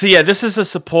 So yeah, this is a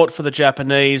support for the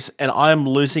Japanese, and I am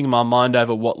losing my mind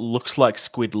over what looks like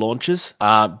squid launchers,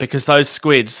 because those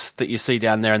squids that you see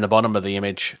down there in the bottom of the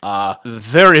image are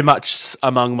very much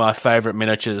among my favorite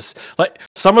miniatures. Like,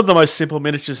 some of the most simple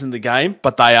miniatures in the game,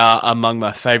 but they are among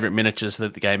my favorite miniatures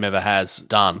that the game ever has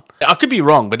done. I could be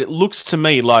wrong, but it looks to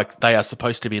me like they are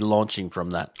supposed to be launching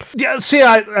from that. Yeah, see,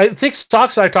 I think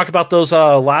Stocks and I talked about those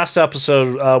last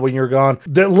episode when you were gone.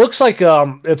 That looks like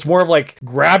it's more of like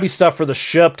grabby stuff for the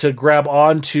ship to grab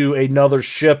onto another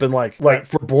ship and like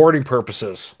for boarding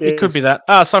purposes. It could be that.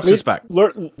 Socks is back.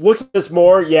 Look at this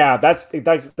more. Yeah, that's for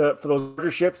those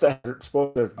larger ships that are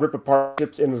supposed to rip apart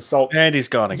ships in the salt. And he's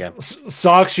gone again.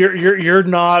 Socks, you're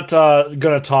not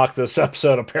gonna talk this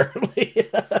episode apparently.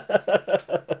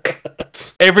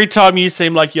 Every time you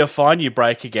seem like you're fine, you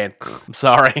break again. I'm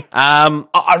sorry.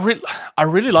 I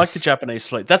really like the Japanese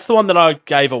fleet. That's the one that I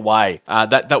gave away.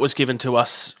 That was given to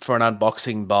us for an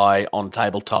unboxing by On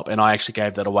Tabletop, and I actually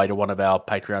gave that away to one of our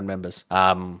Patreon members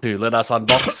who let us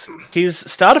unbox his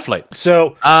starter fleet.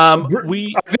 So I'm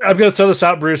going to throw this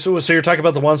out, Bruce. So you're talking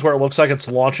about the ones where it looks like it's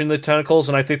launching the tentacles,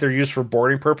 and I think they're used for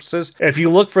boarding purposes. If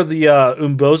you look for the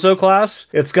Umbozo class,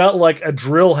 it's got like a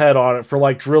drill head on it for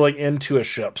like drilling into a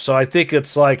ship. So I think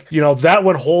it's like, that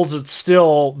one holds it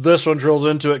still, this one drills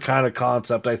into it kind of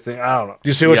concept, I think. I don't know. Do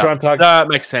you see what I'm talking about? That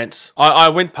makes sense. I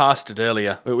went past it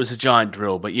earlier. It was a giant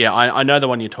drill, but yeah, I know the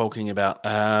one you're talking about.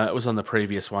 It was on the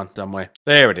previous one somewhere.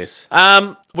 There it is.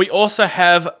 We also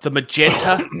have the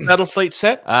Magenta Battle Fleet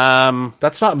set.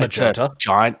 That's not Magenta. It's a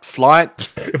giant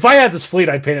flight. If I had this fleet,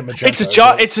 I'd paint it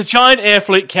Magenta. It's a giant air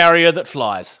fleet carrier that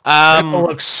flies. It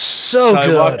looks so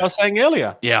good. Like I was saying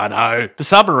earlier. Yeah, I know. The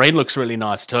submarine looks really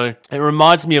nice too. It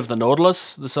reminds me of the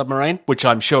Nautilus, the submarine, which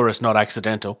I'm sure is not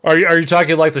accidental. Are you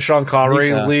talking like the Sean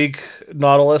Connery League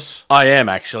Nautilus? I am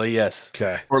actually, yes.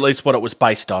 Okay. Or at least what it was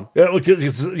based on.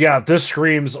 Yeah, this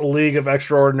screams a League of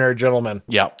Extraordinary Gentlemen.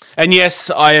 Yeah. And yes,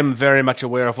 I am very much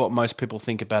aware of what most people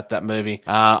think about that movie.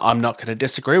 I'm not going to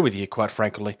disagree with you, quite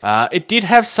frankly. It did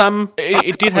have some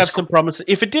promise.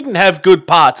 If it didn't have good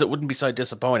parts, it wouldn't be so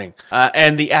disappointing.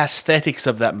 And the aesthetics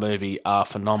of that movie are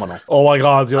phenomenal. Oh my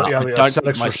God. The I aesthetics don't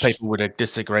think most people would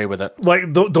disagree with it.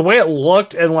 Like the way it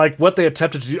looked and like what they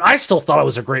attempted to do, I still thought it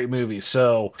was a great movie.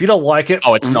 So if you don't like it,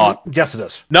 oh, it's not. Yes, it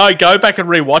is. No, go back and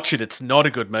rewatch it. It's not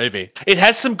a good movie. It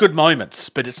has some good moments,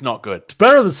 but it's not good. It's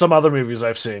better than some other movies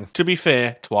I've seen. To be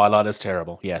fair, Twilight is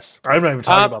terrible. Yes, I'm not even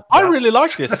talking about that. I really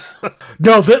like this.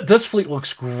 No, this fleet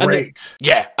looks great.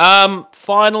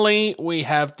 Finally, we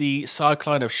have the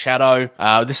Cyclone of Shadow.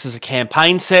 This is a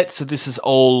campaign set, so this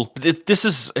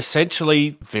is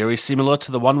essentially very similar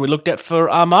to the one we looked at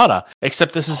for Armada,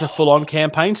 except this is a full-on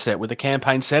campaign set with a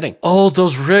campaign setting. Oh,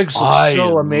 those rigs look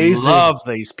so amazing. I love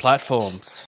these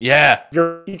platforms. Yeah,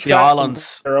 Each the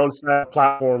islands, their own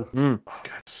platform.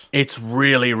 It's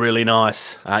really, really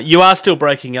nice. You are still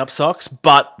breaking up, Socks,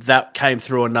 but that came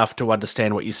through enough to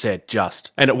understand what you said.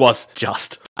 And it was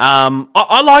just.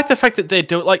 I like the fact that they're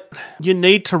doing, like, you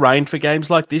need terrain for games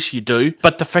like this, you do,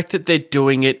 but the fact that they're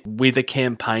doing it with a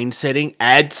campaign setting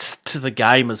adds to the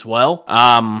game as well.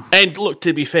 And look,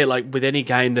 to be fair, like with any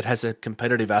game that has a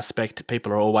competitive aspect,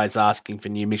 people are always asking for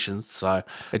new missions, so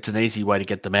it's an easy way to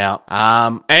get them out.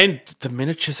 And the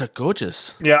miniatures are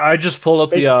gorgeous. Yeah, I just pulled up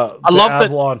the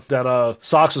Avalon that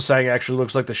Socks was saying actually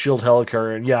looks like the Shield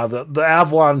Helicarrier. And yeah, the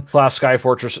Avalon class Sky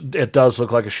Fortress, it does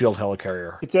look like a Shield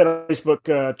Helicarrier. It's in our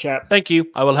Facebook chat. Thank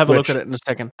you. I will have a look at it in a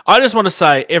second. I just want to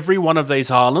say every one of these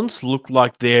islands look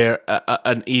like they're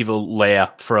an evil lair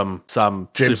from some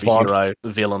James superhero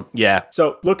villain. Yeah.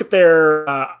 So look at their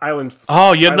island.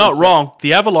 Oh, you're not wrong.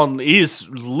 The Avalon is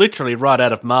literally right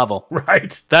out of Marvel.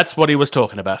 Right. That's what he was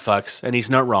talking about, folks, and he's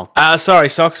not wrong. Sorry,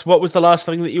 Socks, what was the last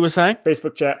thing that you were saying?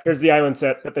 Facebook chat. Here's the island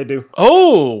set that they do.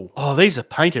 Oh, these are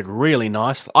painted really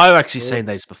nice. I've actually seen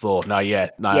these before. These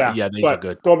are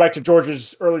good. Going back to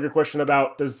George's earlier question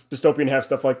about does Dystopian have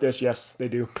stuff like this? Yes, they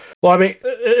do. Well, I mean,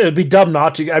 it'd be dumb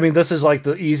not to. I mean, this is like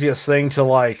the easiest thing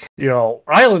to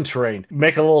island terrain.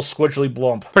 Make a little squidgely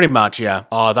blump. Pretty much, yeah.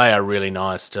 Oh, they are really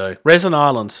nice too. Resin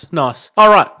Islands, nice. All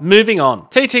right, moving on.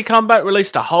 TT Combat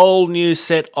released a whole new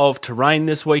set of terrain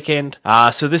this weekend.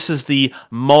 So this is the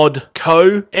Mod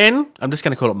Co N. I'm just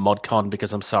going to call it ModCon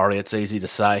because I'm sorry, it's easy to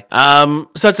say.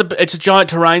 So it's a giant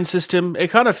terrain system. It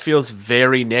kind of feels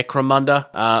very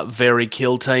Necromunda, very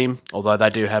Kill Team, although they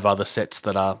do have other sets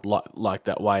that are like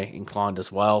that way inclined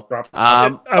as well.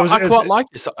 I quite like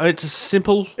this. It's a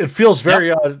simple. It feels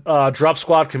very Drop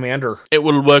Squad Commander. It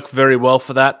will work very well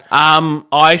for that.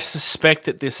 I suspect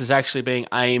that this is actually being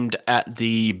aimed at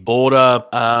the border.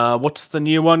 What's the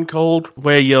new one called?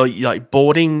 Where you're like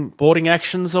boarding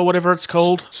actions or whatever it's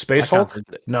called. Space Hulk?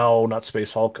 No, not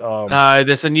Space Hulk. No,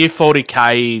 there's a new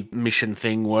 40k mission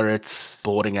thing where it's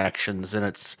boarding actions, and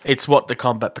it's what the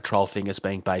Combat Patrol thing is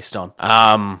being based on.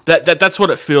 That's what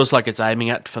it feels like it's aiming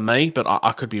at for me, but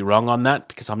I could be wrong on that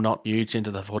because I'm not huge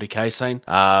into the 40k scene.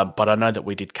 But I know that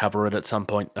we did cover it at some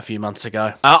point a few months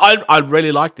ago. I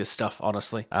really like this stuff,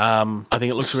 honestly. I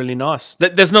think it looks really nice.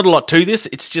 There's not a lot to this.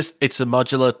 It's a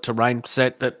modular terrain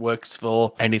set that works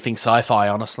for anything sci-fi,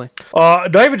 honestly.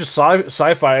 Not even just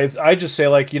sci-fi. I just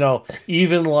say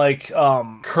even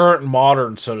current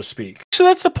modern, so to speak. So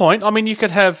that's the point. I mean, you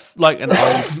could have like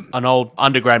an old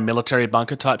underground military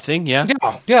bunker type thing, yeah?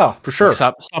 Yeah, for sure.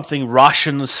 Something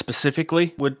Russian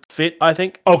specifically would fit, I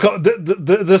think. Oh,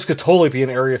 this could totally be an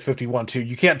Area 51 too.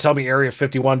 You can't tell me Area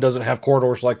 51 doesn't have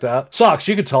corridors like that. Socks,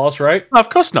 you could tell us, right? Of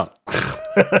course not.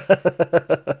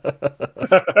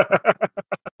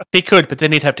 He could, but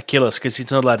then he'd have to kill us because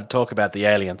he's not allowed to talk about the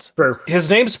aliens. True. His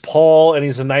name's Paul, and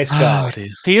he's a nice guy. Oh,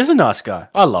 he is a nice guy.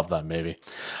 I love that movie.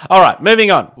 All right,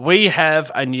 moving on. We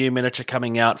have a new miniature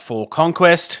coming out for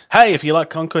Conquest. Hey, if you like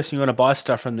Conquest and you want to buy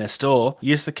stuff from their store,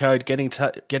 use the code Getting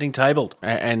Tabled,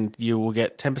 and you will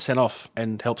get 10% off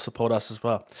and help support us as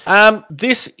well.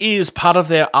 This is part of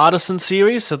their Artisan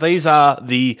series, so these are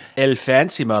the El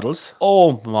Fancy models.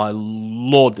 Oh my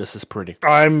lord, this is pretty.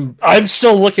 I'm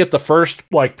still looking at the first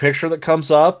picture that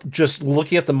comes up, just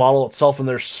looking at the model itself, and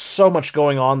there's so much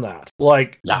going on that.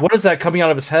 What is that coming out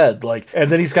of his head?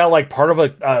 And then he's got part of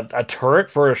a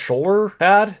turret for a shoulder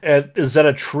pad. And is that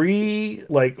a tree?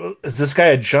 Is this guy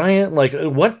a giant?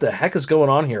 What the heck is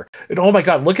going on here? And oh my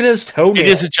god, look at his toenails. It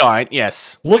is a giant,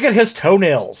 yes. Look at his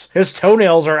toenails. His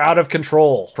toenails are out of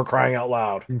control, for crying out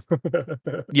loud.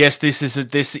 Yes, this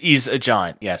is a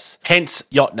giant, yes. Hence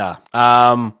Jotnar.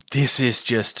 This is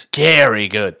just scary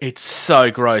good. It's so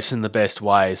gross in the best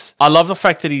ways. I love the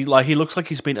fact that he looks like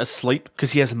he's been asleep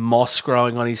because he has moss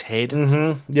growing on his head.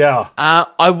 Mm-hmm. Yeah.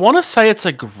 I want to say it's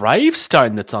a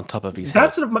gravestone that's on top of his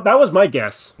head. That was my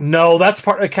guess. No, that's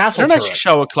part of a castle. I don't actually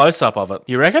show a close-up of it.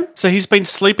 You reckon? So he's been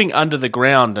sleeping under the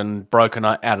ground and broken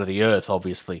out of the earth,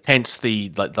 obviously. Hence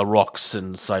the rocks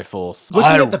and so forth.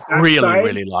 I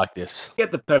really like this.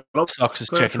 Get the Socks is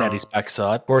checking out his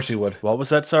backside. Of course he would. What was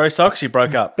that? Sorry, Socks, you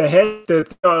broke up. The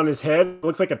thing on his head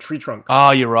looks like a tree trunk.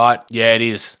 Oh, you're right. Yeah, it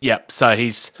is. Yep. So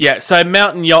so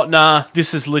Mountain Jotnar,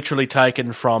 this is literally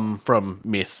taken from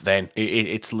Myth then.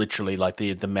 It's literally like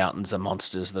the mountains and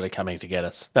monsters that are coming to get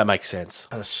us. That makes sense.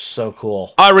 That is so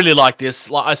cool. I really like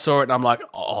this. I saw it and I'm like,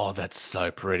 oh, that's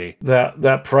so pretty.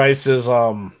 That price is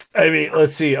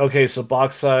let's see. Okay, so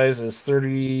box size is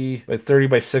 30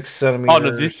 by 6 centimeters. Oh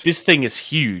no, this thing is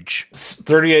huge.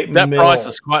 38 That mil. price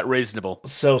is quite reasonable.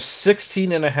 So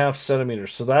 16.5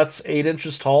 centimeters. So that's 8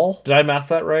 inches tall. Did I math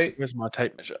that right? Where's my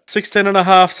tape measure?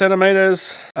 16.5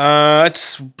 centimeters.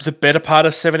 It's the better part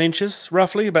of 7 inches,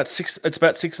 roughly. It's about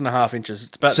 6.5 inches.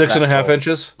 It's about 6.5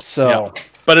 inches. So. Yeah.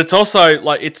 But it's also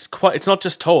it's not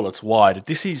just tall, it's wide.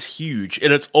 This is huge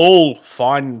and it's all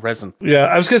fine resin. Yeah,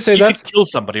 I was gonna say you could kill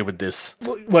somebody with this.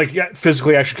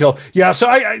 Physically actually kill. Yeah, so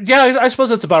I suppose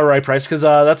that's about a right price because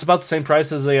that's about the same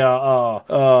price as an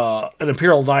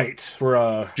Imperial Knight for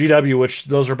GW, which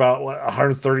those are about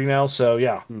 130 now. So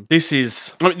yeah. This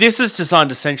is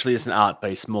designed essentially as an art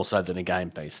piece more so than a game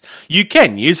piece. You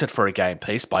can use it for a game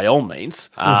piece by all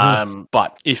means.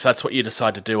 But if that's what you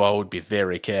decide to do, I would be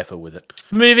very careful with it.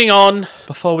 Moving on,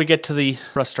 before we get to the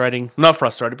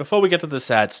before we get to the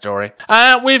sad story,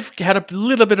 we've had a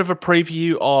little bit of a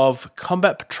preview of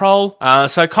Combat Patrol.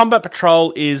 So Combat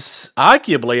Patrol is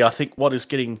arguably, I think, what is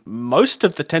getting most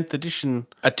of the 10th edition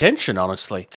attention,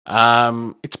 honestly.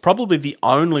 It's probably the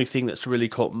only thing that's really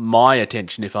caught my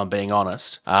attention, if I'm being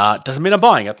honest. Doesn't mean I'm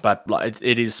buying it, but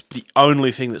it is the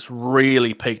only thing that's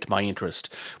really piqued my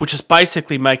interest, which is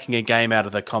basically making a game out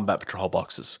of the Combat Patrol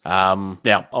boxes.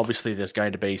 Now, obviously, there's going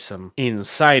to be some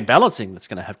insane balancing that's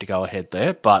going to have to go ahead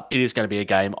there, but it is going to be a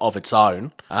game of its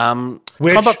own. Combat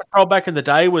Patrol back in the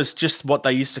day was just what what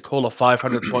they used to call a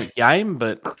 500-point game,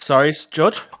 but sorry,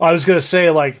 George? I was going to say,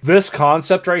 like, this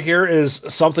concept right here is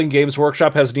something Games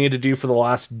Workshop has needed to do for the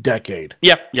last decade.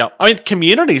 Yep. I mean,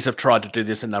 communities have tried to do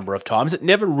this a number of times. It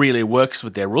never really works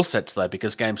with their rule sets, though,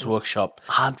 because Games Workshop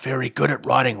aren't very good at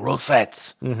writing rule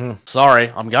sets. Mm-hmm.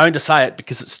 Sorry, I'm going to say it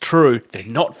because it's true. They're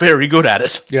not very good at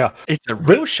it. Yeah. It's a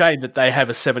real shame that they have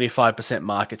a 75%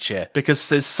 market share because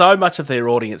there's so much of their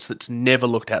audience that's never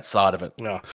looked outside of it.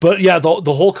 Yeah. But yeah,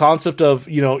 the whole concept of,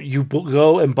 you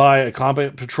go and buy a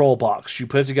combat patrol box, you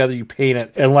put it together, you paint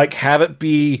it, and like have it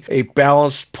be a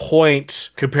balanced point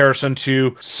comparison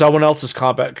to someone else's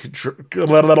combat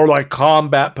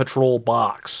patrol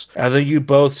box. And then you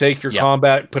both take your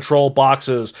combat patrol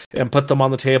boxes and put them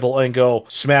on the table and go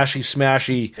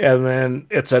smashy, and then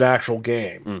it's an actual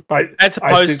game. As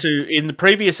opposed to in the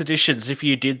previous editions, if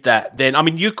you did that, then, I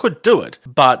mean, you could do it,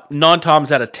 but 9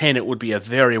 times out of 10, it would be a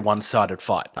very one-sided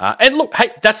fight. And look,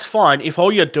 hey, that's fine. If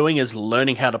all you're doing is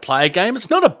learning how to play a game, it's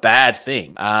not a bad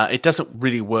thing. It doesn't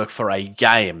really work for a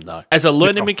game, though. As a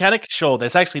learning mechanic, sure,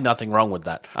 there's actually nothing wrong with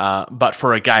that. But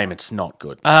for a game, it's not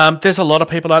good. There's a lot of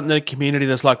people out in the community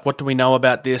that's like, what do we know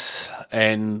about this?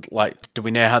 And, like, do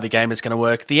we know how the game is going to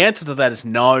work? The answer to that is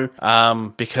no,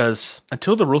 because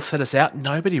until the rule set is out,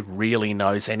 nobody really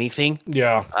knows anything.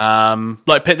 Yeah.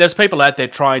 Like, there's people out there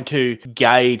trying to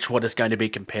gauge what is going to be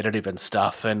competitive and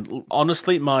stuff. And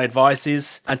honestly, my advice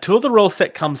is, until the rule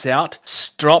set comes out,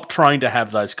 stop trying to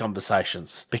have those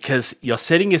conversations because you're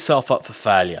setting yourself up for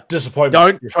failure.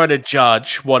 Disappointment. Don't try to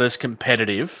judge what is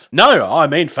competitive. No, I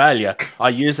mean failure. I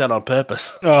use that on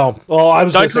purpose. Oh, well, I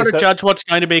was. Don't try to judge what's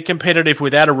going to be competitive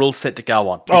without a rule set to go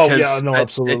on. Oh, yeah, no,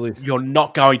 absolutely. You're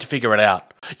not going to figure it out.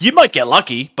 You might get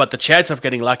lucky, but the chance of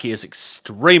getting lucky is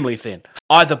extremely thin.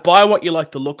 Either buy what you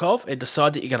like the look of and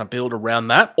decide that you're going to build around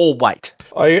that, or wait.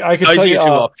 I can Those tell are you, your two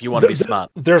options if you want to be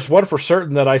smart. There's one for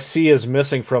certain that I see is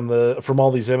missing from all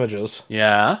these images.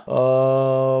 Yeah.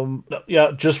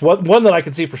 Yeah, just one that I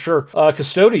can see for sure.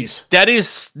 Custodes. That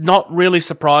is not really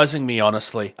surprising me,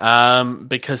 honestly,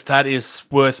 because that is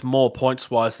worth more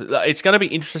points-wise. It's going to be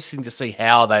interesting to see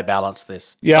how they balance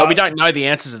this. Yeah, we don't know the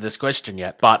answer to this question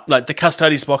yet, but like the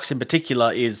Custodes box in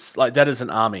particular is like that is an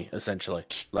army essentially.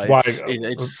 Like,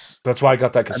 that's why I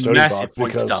got that Custodes box,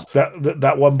 because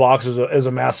that one box is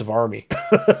a massive army.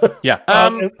 Yeah.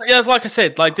 Yeah, like I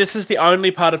said, like this is the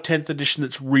only part of 10th edition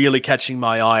that's really catching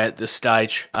my eye at this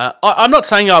stage. I'm not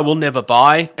saying I will never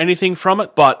buy anything from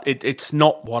it, but it's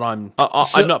not what I'm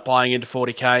not buying into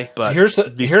 40k. But here's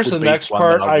the next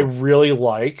part I really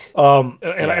like.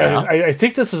 I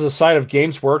think this is a sign of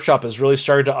Games Workshop is really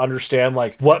starting to understand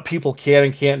like what people can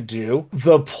and can't do.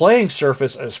 The playing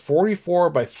surface is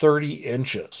 44 by 30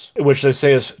 inches, which they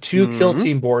say is 2 kill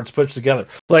team boards put together.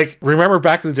 Like, remember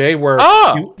back in the day where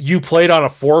you played on a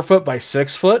 4 foot by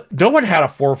 6 foot? No one had a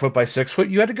 4 foot by 6 foot.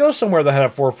 You had to go somewhere that had a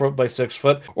 4 foot by 6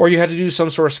 foot, or you had to do some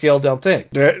sort of scaled down thing.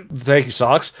 Thank you,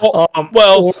 Socks. What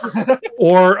was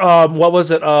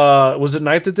it? Was it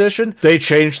 9th edition? They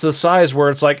changed the size where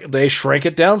it's like they shrank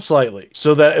it down slightly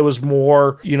so that it was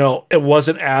more, it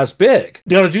wasn't as big.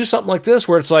 You got to do something like this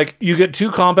where it's like you get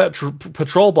 2 combat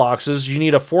patrol boxes, you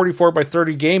need a 44 by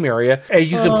 30 game area, and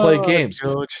you can play games.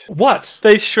 George. What?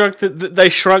 They shrunk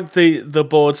the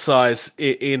board size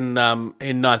in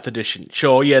 9th edition.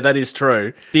 Sure, yeah, that is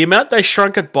true. The amount they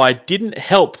shrunk it by didn't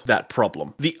help that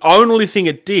problem. The only thing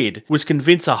it did was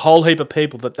convince a whole heap of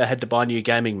people that they had to buy new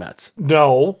gaming mats.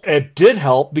 No, it did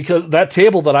help because that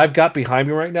table that I've got behind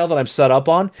me right now that I'm set up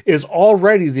on is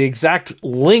already the exact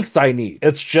length I need.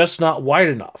 It's just not wide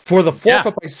enough. For the 4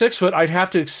 foot by 6 foot, I'd have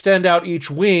to extend out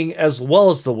each wing as well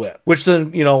as the width, which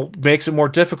then, makes it more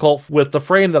difficult with the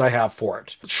frame that I have for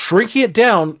it. Shrinking it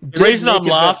down. The reason I'm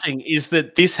laughing is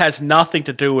that this has nothing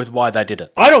to do with why they did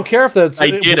it. I don't care if that's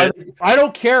they did it. I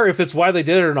don't care if it's why they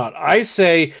did it or not. I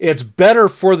say it's better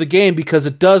for the game because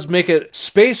it does make it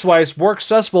space-wise more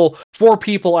accessible for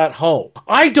people at home.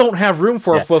 I don't have room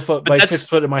for a 4 foot by 6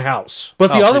 foot in my house. But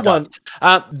the other one...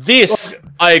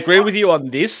 I agree with you on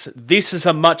this. This is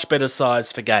a much better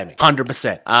size for gaming.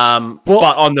 100%.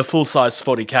 But on the full-size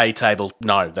 40k table,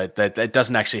 no, that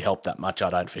doesn't actually help that much, I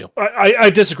don't feel. I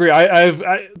disagree.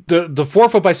 The 4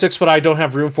 foot by 6 foot I don't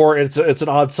have room for. It's an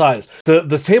odd size.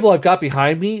 The table I've got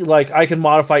behind me, like I can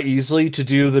modify easily to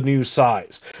do the new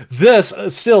size. This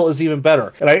still is even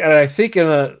better. And I think in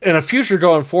a future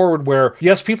going forward where,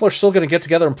 yes, people are still going to get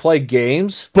together and play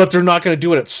games, but they're not going to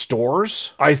do it at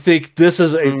stores. I think this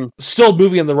is still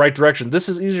moving in the right direction. This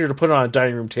is easier to put on a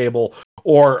dining room table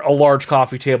or a large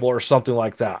coffee table or something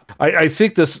like that. I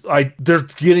think they're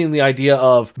getting the idea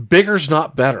of bigger's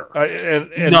not better.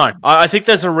 No, I think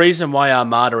there's a reason why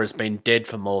Armada has been dead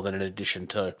for more than an edition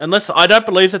 2. Unless, I don't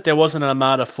believe that there was an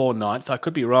Armada for 9th. I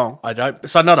could be wrong.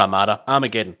 So not Armada,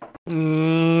 Armageddon.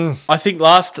 I think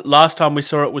last time we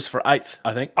saw it was for 8th,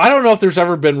 I think. I don't know if there's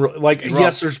ever been,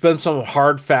 yes, there's been some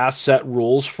hard, fast set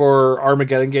rules for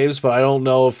Armageddon games, but I don't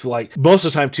know if, most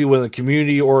of the time, too, when the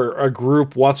community or a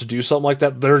group wants to do something like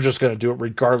that, they're just going to do it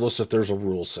regardless if there's a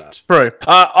rule set. True.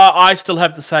 I still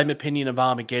have the same opinion of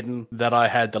Armageddon that I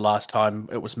had the last time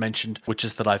it was mentioned, which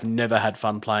is that I've never had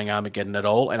fun playing Armageddon at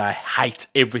all, and I hate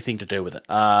everything to do with it.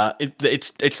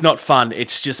 It's not fun,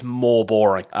 it's just more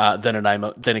boring than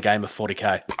a game of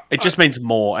 40k. It just means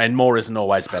more, and more isn't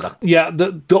always better. Yeah,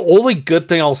 the only good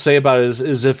thing I'll say about it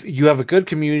is if you have a good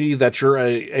community that you're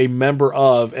a member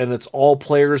of, and it's all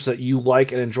players that you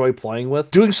like and enjoy playing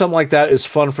with, doing something like that is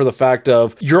fun for the fact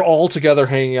of you're all together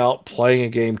hanging out, playing a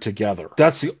game together.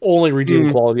 That's the only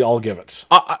redeeming quality I'll give it.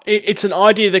 It's an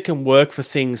idea that can work for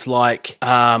things like,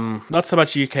 not so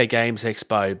much UK Games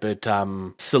Expo, but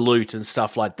Salute and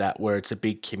stuff like that, where it's a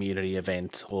big community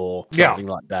event or something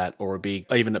like that, or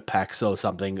even at PAX or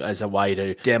something as a way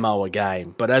to demo a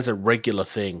game. But as a regular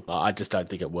thing, I just don't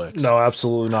think it works. No,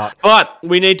 absolutely not. But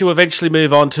we need to eventually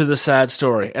move on to the sad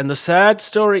story. And the sad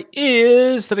story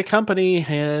is that a company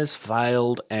has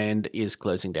failed and is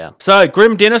closing down. So,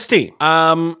 Grim Dynasty.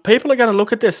 People are going to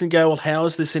look at this and go, well, how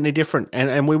is this any different?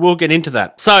 And we will get into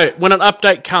that. So, when an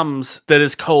update comes that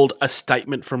is called a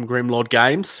statement from Grimlord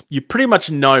Games, you pretty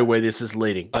much know where this is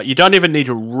leading. You don't even need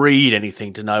to read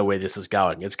anything to know where this is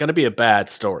going. It's going to be a bad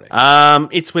story.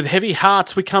 It's with heavy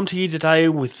hearts we come to you today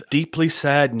with deeply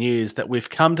sad news that we've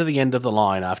come to the end of the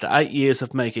line. After 8 years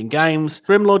of making games,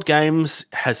 Grimlord Games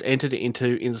has entered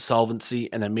into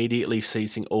insolvency and immediately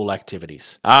ceasing all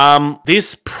activities.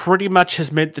 This pretty much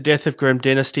has meant the death of Grim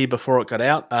Dynasty before it got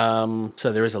out.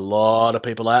 So there is a lot of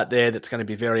people out there that's going to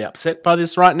be very upset by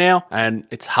this right now, and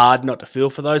it's hard not to feel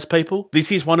for those people.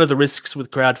 This is one of the risks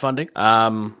with crowdfunding,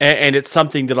 and it's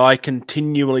something that I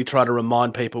continually try to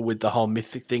remind people with the whole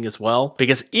Mythic thing as well,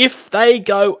 because if they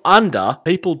go under,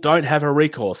 people don't have a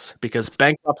recourse because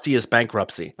bankruptcy is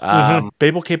bankruptcy.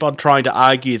 People keep on trying to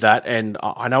argue that, and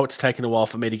I know it's taken a while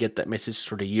for me to get that message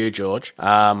through to you, George.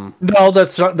 No,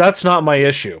 that's not my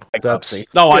issue. Bankruptcy.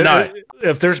 I know.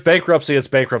 If there's bankruptcy, it's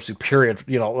bankruptcy, period.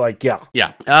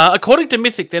 Yeah. According to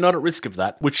Mythic, they're not at risk of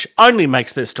that, which only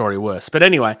makes their story worse. But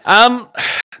anyway,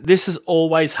 this is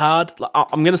always hard.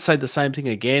 I'm going to say the same thing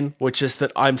again, which is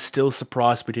that I'm still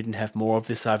surprised we didn't have more of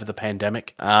this over the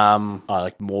pandemic.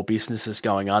 More businesses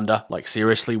going under.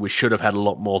 Seriously, we should have had a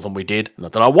lot more than we did.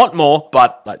 Not that I want more,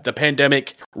 but the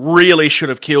pandemic really should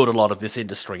have killed a lot of this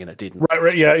industry, and it didn't.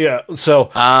 Right, yeah. So,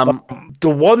 the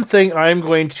one thing I'm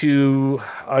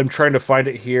trying to find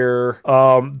it here.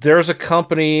 There's a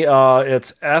company,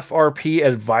 it's FRP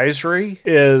Advisory,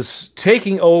 is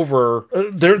taking over.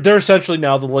 They're essentially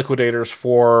now the liquidators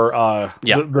for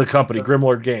the company,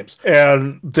 Grimlord Games.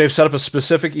 And they've set up a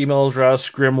specific email address,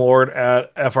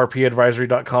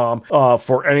 grimlord@frpadvisory.com,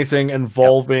 for anything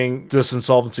involving this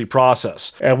insolvency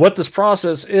process. And what this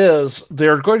process is,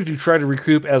 they're going to try to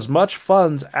recoup as much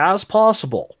funds as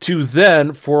possible to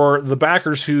then, for the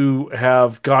backers who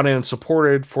have gone in and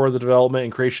supported for the development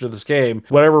and creation of this game,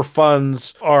 whatever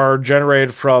funds are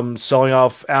generated from selling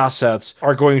off assets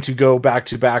are going to go back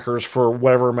to backers for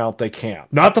whatever amount they can.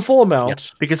 Not the full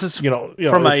amount. Because it's,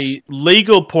 from a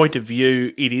legal point of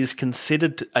view, it is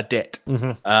considered a debt.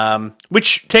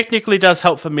 Which technically does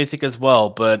help for Mythic as well,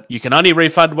 but you can only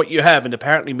refund what you have, and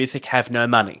apparently Mythic have no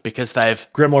money because they've...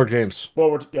 Grimlord Games.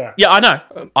 Yeah,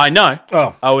 I know.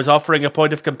 Oh. I was offering a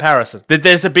point of comparison.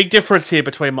 There's a big difference here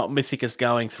between what Mythic is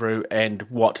going through and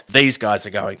what these guys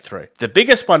are going through. The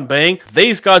biggest one being,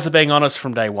 these guys are being honest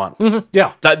from day one.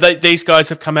 Yeah. These guys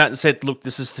have come out and said, look,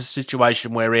 this is the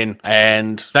situation we're in,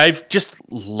 and they've just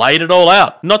laid it all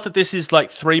out. Not that this is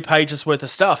 3 pages worth of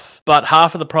stuff, but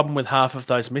half of the problem with half of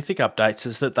those Mythic updates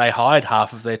is that they hide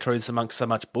half of their truths amongst so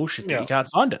much bullshit that you can't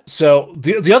find it. So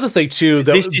the other thing too,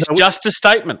 this is just a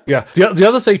statement. Yeah. The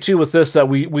other thing too with this that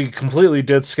we completely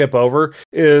did skip over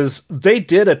is they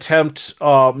did attempt,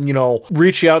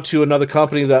 reaching out to another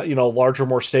company that larger,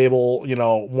 more stable,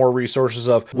 more resources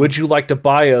of, would you like to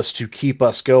buy us to keep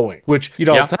us going? Which,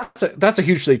 that's a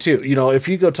huge thing too. If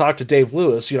you go talk to Dave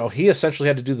Lewis, he essentially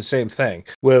had to do the same thing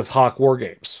with Hawk War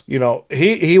Games.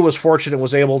 He was fortunate and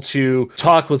was able to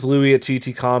talk with Louis at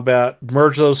TT Combat,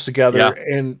 merge those together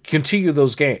and continue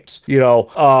those games.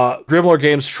 Grimlore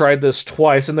Games tried this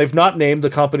twice, and they've not named the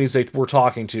companies they were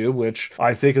talking to, which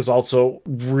I think is also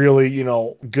really,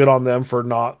 good on them for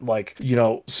not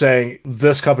saying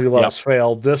this company let us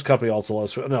fail, this company also let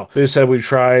us fail. No, they said we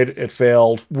tried, it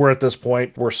failed, we're at this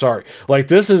point, we're sorry.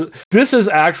 This is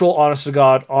actual honest to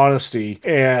God honesty,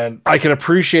 and I can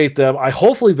appreciate them.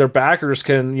 Hopefully their backers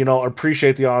can,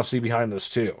 appreciate the honesty behind this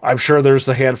too. I'm sure there's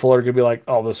the handful that are gonna be like,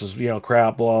 oh, this is,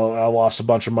 crap, well, I lost a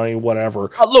bunch of money,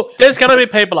 whatever. Look, there's gonna be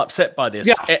people upset by this.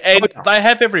 And they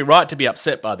have every right to be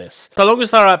upset by this, so long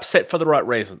as they're upset for the right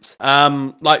reasons.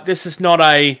 This is not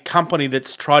a company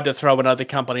that's tried to throw another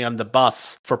company under the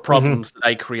bus for problems that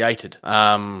they created.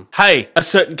 Hey, a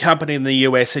certain company in the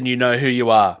US, and you know who you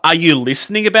are. Are you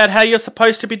listening about how you're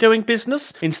supposed to be doing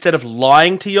business instead of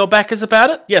lying to your backers about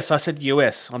it? Yes, I said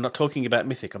US. I'm not talking about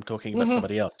Mythic. I'm talking about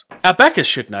somebody else. Our backers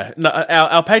should know. No,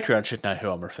 our Patreon should know who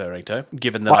I'm referring to,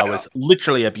 given that I was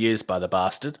literally abused by the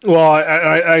bastard. Well,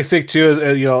 I think too,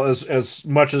 as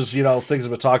much as things have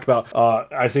been talked about,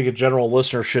 I think a general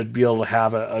listener should be able to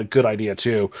have a good idea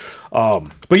too.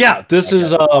 But yeah, this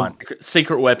is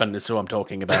Secret Weapon is who I'm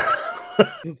talking about.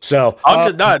 So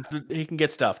he can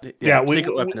get stuffed.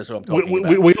 Secret Weapon is who I'm talking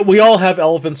about. We all have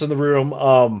elephants in the room.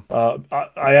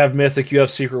 I have Mythic, you have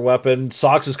Secret Weapon.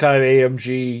 Socks is kind of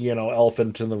AMG,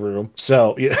 elephant in the room.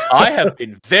 So I have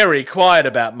been very quiet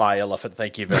about my elephant.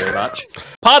 Thank you very much.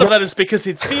 Part of that is because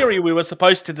in theory we were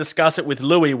supposed to discuss it with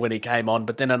Louis when he came on,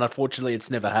 but then unfortunately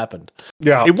it's never happened.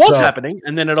 Yeah, it was happening,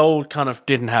 and then it all kind of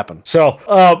didn't happen. So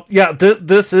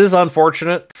this is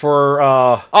unfortunate for.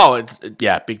 It's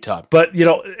big time. But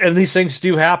and these things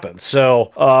do happen.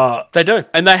 So they do,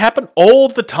 and they happen all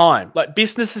the time. Like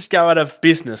businesses go out of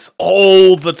business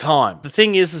all the time. The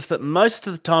thing is that most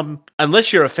of the time,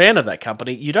 unless you're a fan of that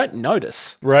company, you don't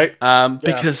notice, right?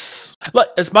 Because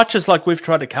as much as we've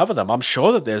tried to cover them, I'm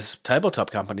sure that there's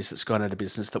tabletop companies that's gone out of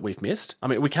business that we've missed. I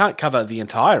mean, we can't cover the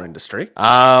entire industry.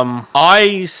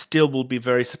 I still will be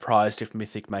very surprised if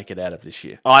Mythic make it out of this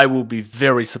year. I will be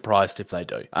very surprised if they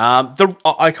do.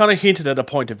 I kind of hinted at a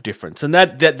point of difference, and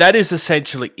that is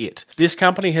essentially it. This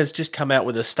company has just come out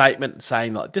with a statement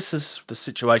saying this is the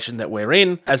situation that we're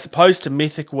in, as opposed to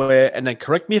Mythic where, and then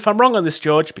correct me if I'm wrong on this,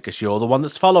 George, because you're the one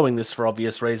that's following this for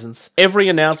obvious reasons. Every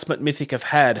announcement Mythic have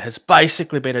had has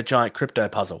basically been a giant crypto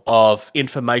puzzle of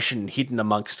information hidden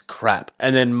amongst crap,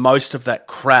 and then most of that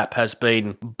crap has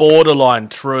been borderline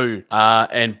true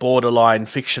and borderline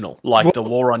fictional, the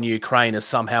war on Ukraine is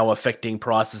somehow affecting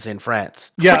prices in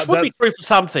France. Which would be true for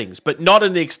some things, but not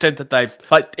in the extent that they've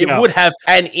would have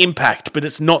an impact, but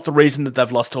it's not the reason that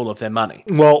they've lost all of their money.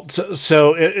 Well,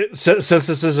 so since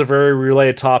this is a very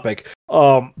related topic,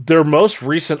 their most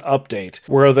recent update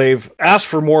where they've asked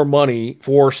for more money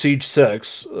for Siege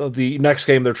 6, the next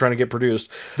game they're trying to get produced,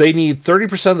 they need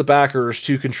 30% of the backers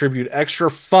to contribute extra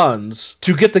funds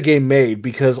to get the game made,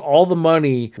 because all the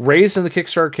money raised in the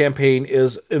Kickstarter campaign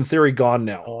is in theory gone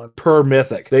now per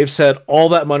Mythic. They've said all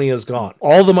that money is gone.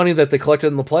 All the money that they collected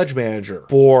in the Pledge Manager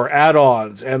for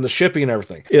add-ons and the shipping and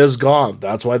everything is gone.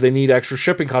 That's why they need extra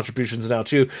shipping contributions now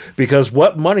too, because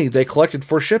what money they collected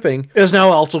for shipping is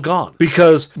now also gone.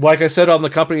 Because, like I said on the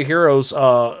Company of Heroes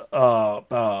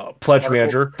Pledge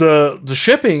Manager, the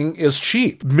shipping is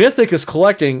cheap. Mythic is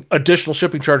collecting additional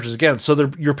shipping charges again,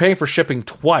 so you're paying for shipping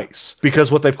twice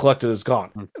because what they've collected is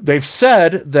gone. They've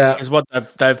said that is what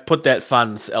they've put that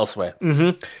funds elsewhere,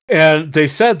 and they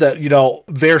said that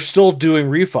they're still doing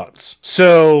refunds.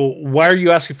 So why are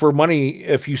you asking for money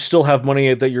if you still have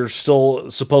money that you're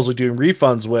still supposedly doing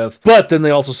refunds with? But then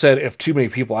they also said if too many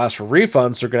people ask for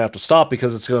refunds, they're going to have to stop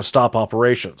because it's going to stop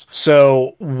operations.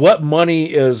 So what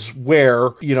money is where?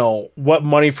 What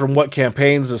money from what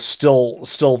campaigns is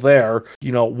still there?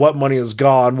 What money is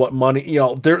gone? What money?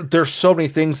 There's so many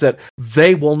things that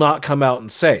they will not come out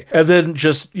and say. And then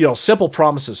just simple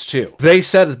promises too. They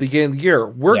said at the beginning of the year,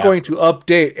 we're going to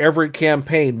update every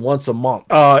campaign once a month.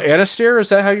 Anastair, is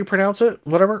that how you pronounce it?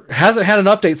 Whatever. Hasn't had an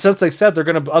update since they said they're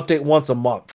going to update once a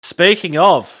month. speaking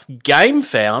of,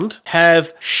 GameFound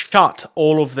have shut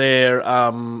all of their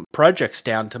projects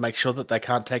down to make sure that they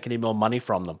can't take any more money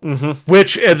from them.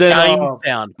 Which, and then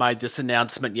GameFound made this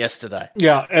announcement yesterday.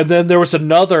 Yeah, and then there was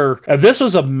another, and this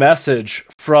was a message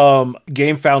from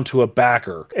GameFound to a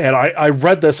backer, and I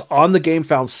read this on the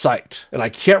GameFound site, and I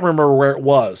can't remember where it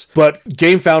was, but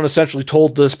GameFound essentially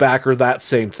told this backer that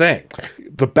same thing.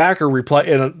 The backer replied,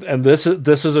 and this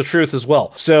is a truth as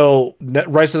well. So,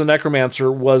 Rise of the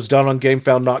Necromancer was done on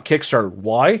GameFound, not Kickstarter.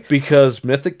 Why? Because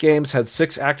Mythic Games had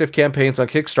 6 active campaigns on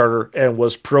Kickstarter and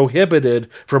was prohibited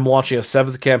from launching a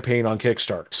 7th campaign on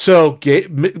Kickstarter. So,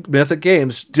 Mythic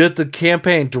Games did the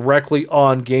campaign directly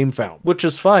on GameFound, which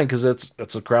is fine because it's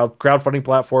a crowdfunding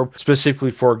platform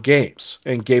specifically for games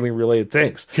and gaming related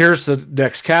things. Here's the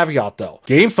next caveat, though.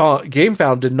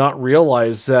 GameFound did not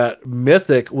realize that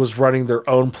Mythic was running their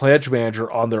own pledge manager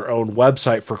on their own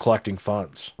website for collecting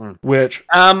funds, which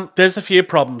there's a few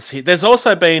problems here. There's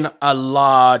also been a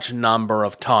large number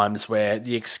of times where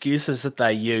the excuses that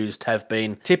they used have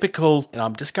been typical, and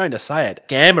I'm just going to say it,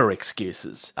 scammer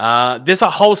excuses. There's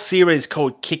a whole series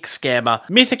called Kick Scammer.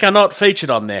 Mythic are not featured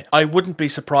on there. I wouldn't be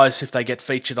surprised if they get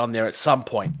featured on there at some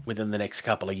point within the next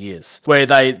couple of years, where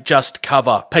they just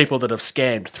cover people that have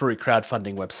scammed through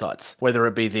crowdfunding websites, whether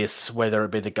it be this, whether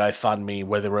it be the GoFundMe,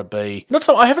 whether it be...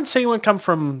 I haven't seen one come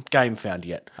from GameFound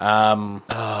yet.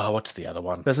 What's the other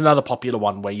one? There's another popular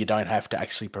one where you don't have to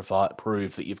actually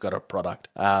prove that you've got a product.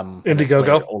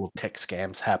 Indiegogo? All of tech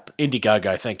scams happen.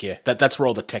 Indiegogo, thank you. That's where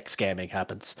all the tech scamming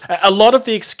happens. A lot of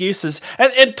the excuses,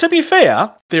 and to be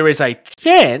fair, there is a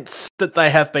chance that they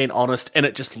have been honest, and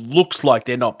it just looks like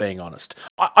they're not being honest.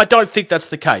 I don't think that's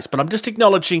the case, but I'm just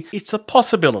acknowledging it's a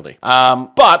possibility.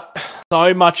 But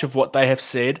so much of what they have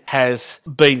said has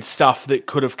been stuff that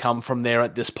could have come from there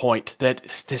at this point that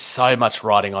there's so much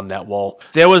writing on that wall.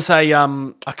 There was a,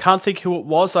 I can't think who it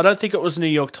was. I don't think it was New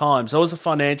York Times. There was a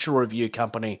financial review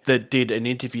company that did an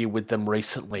interview with them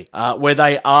recently where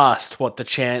they asked what the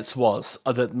chance was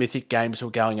that Mythic Games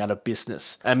were going out of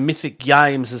business. And Mythic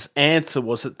Games' answer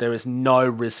was that there is no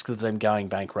risk of them going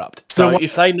bankrupt. So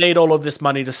if they need all of this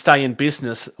money to stay in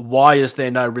business, why is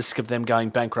there no risk of them going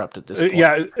bankrupt at this point?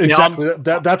 Yeah, exactly.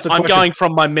 That's a question. I'm going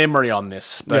from my memory on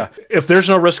this. But yeah, if there's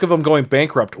no risk of them going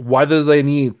bankrupt, why do they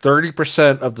need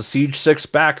 30% of the Siege 6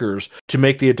 backers to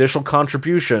make the additional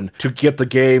contribution to get the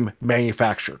game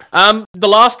manufactured? The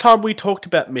last time we talked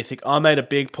about Mythic, I made a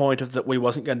big point of that we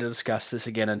wasn't going to discuss this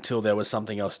again until there was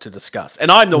something else to discuss.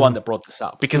 And I'm the one that brought this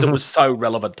up because it was so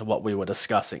relevant to what we were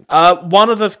discussing. One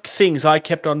of the things I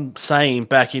kept on saying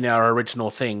back in our original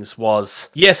things was,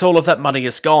 yes, all of that money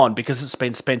is gone because it's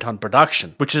been spent on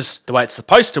production, which is the way it's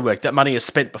supposed to work. That money is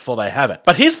spent before they have it.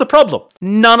 But here's the problem.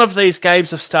 None of these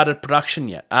games have started production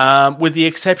yet. With the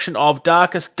exception of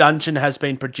Darkest Dungeon has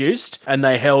been produced and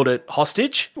they held it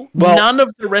hostage. Well, none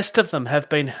of the rest of them have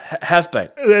been.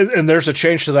 And there's a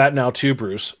change to that now too,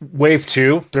 Bruce. Wave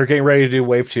 2, they're getting ready to do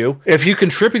Wave 2. If you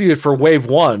contributed for Wave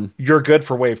 1, you're good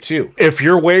for Wave 2. If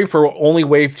you're waiting for only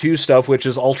Wave 2 stuff, which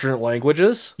is alternate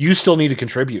languages, you still need to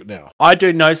contribute now. I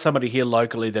do know somebody here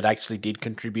locally that actually did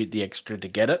contribute the extra to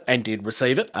get it and did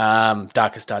receive it.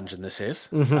 Darkest Dungeon, this is.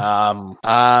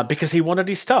 Because he wanted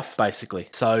his stuff, basically.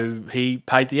 So he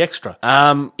paid the extra.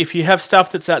 If you have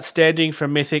stuff that's outstanding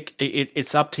from Mythic,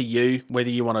 it's up to you whether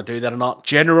you want to do that or not.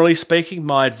 Generally speaking,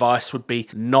 my advice would be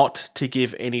not to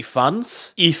give any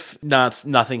funds if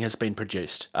nothing has been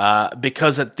produced.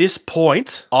 Because at this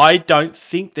point, I don't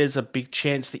think there's a big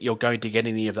chance that you're going to get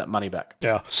any of that money back.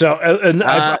 Yeah. So,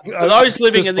 for those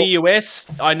living in the US,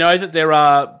 I know that there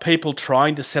are people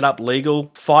trying to set up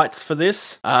legal fights for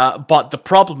this. But the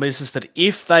problem is that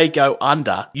if they go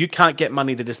under, you can't get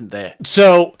money that isn't there.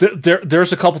 So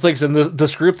there's a couple things in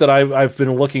this group that I've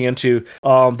been looking into.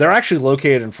 They're actually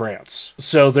located in France.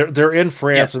 So they're in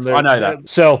France. Yes, and I know that.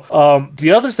 So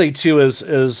the other thing too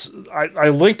is I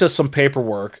linked to some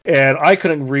paperwork and I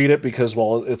couldn't read it because,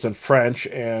 well, it's in French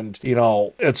and, you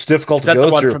know, it's difficult to go through.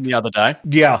 Is that the one from the other day?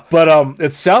 Yeah, but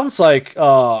it sounds like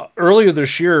earlier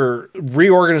this year,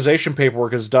 reorganization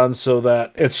paperwork is done so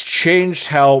that it's changed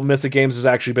how Mythic Games has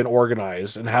actually been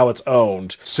organized and how it's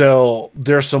owned. So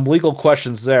there's some legal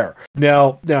questions there.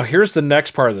 Now here's the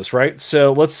next part of this, right?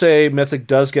 So let's say Mythic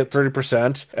does get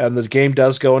 30% and the game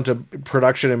does go into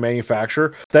production and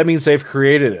manufacture. That means they've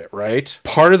created it, right?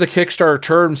 Part of the Kickstarter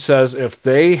term says if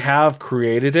they have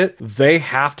created it, they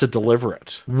have to deliver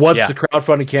it once the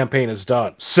crowdfunding campaign is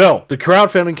done. So the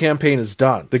crowdfunding campaign is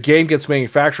done. The game gets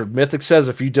manufactured. Mythic says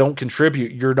if you don't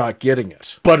contribute, you're not getting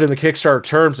it. But in the Kickstarter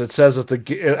terms, it says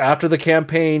that after the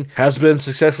campaign has been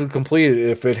successfully completed,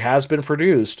 if it has been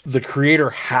produced, the creator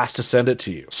has to send it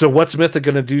to you. So what's Mythic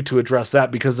going to do do to address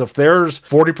that? Because if there's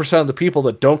 40% of the people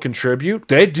that don't contribute,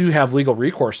 they do have legal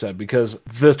recourse then, because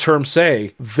the terms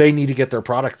say they need to get their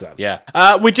product then. Yeah.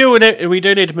 We do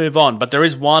need to move on, but there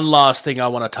is one last thing I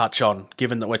want to touch on,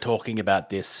 given that we're talking about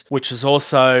this, which is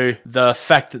also the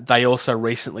fact that they also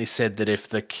recently said that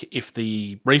if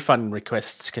the refund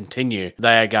requests continue,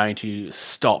 they are going to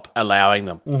stop allowing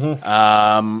them.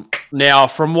 Now,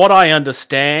 from what I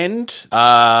understand,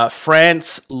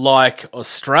 France, like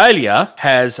Australia,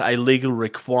 has a legal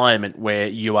requirement where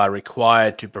you are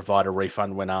required to provide a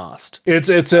refund when asked.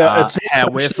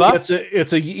 However,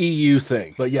 it's a EU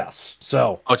thing, but yes.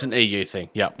 So it's an EU thing.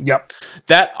 Yep.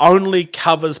 That only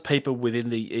covers people within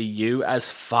the EU, as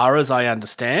far as I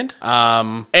understand.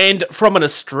 And from an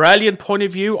Australian point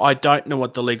of view, I don't know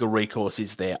what the legal recourse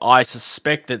is there. I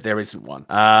suspect that there isn't one,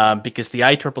 because the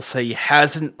ACCC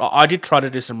hasn't. I did try to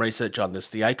do some research on this.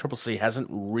 The ACCC hasn't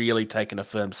really taken a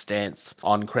firm stance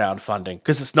on crowdfunding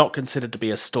because it's not considered to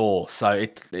be a store, so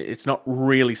it's not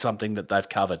really something that they've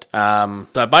covered.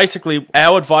 So basically,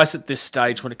 our advice at this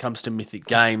stage when it comes to Mythic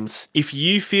Games, if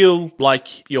you feel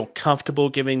like you're comfortable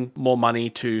giving more money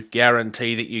to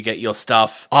guarantee that you get your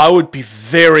stuff, I would be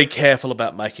very careful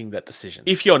about making that decision.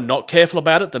 If you're not careful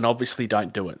about it, then obviously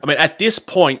don't do it. I mean, at this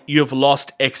point, you've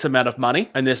lost X amount of money,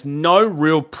 and there's no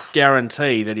real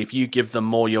guarantee that if you give them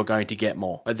more, you're going to get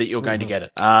more, or that you're going to get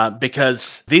it.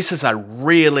 Because this is a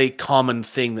really common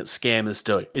thing that scammers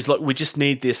do. Is look, we just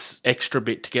need this extra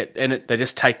bit to get, and they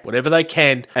just take whatever they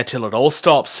can until it all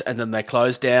stops, and then they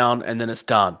close down, and then it's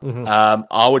done.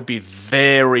 I would be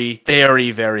very,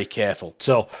 very, very careful.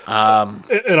 So,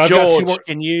 and I've George, got two more.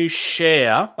 Can you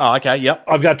share? Oh, okay, yep.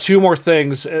 I've got two more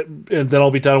things, and then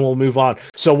I'll be done. And we'll move on.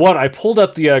 So, one, I pulled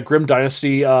up the Grim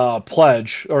Dynasty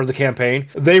pledge or the campaign.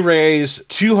 They raised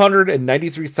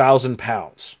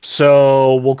 £293,000.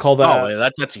 So we'll call that. Oh, yeah,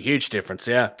 that's a huge difference.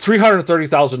 Yeah,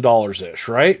 $330,000 ish,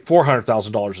 right?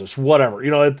 $400,000 ish, whatever.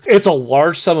 You know, it's a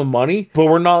large sum of money, but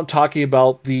we're not talking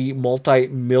about the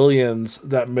multi-millions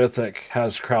that Mythic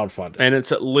has crowdfunded. And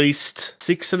it's at least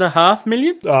 6.5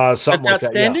 million. Something that's like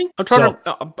outstanding. That, yeah. I'm trying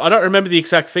to. I don't remember the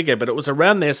exact figure, but it was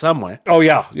around there somewhere. Oh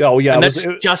yeah. And that's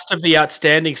just of the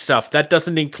outstanding stuff. That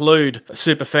doesn't include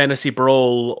Super Fantasy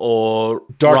Brawl or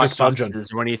Darkest Dungeon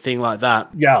or anything like that.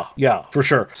 Yeah, for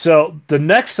sure. So the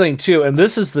next thing too, and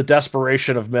this is the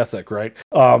desperation of Mythic, right?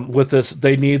 With this,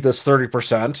 they need this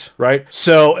 30%, right?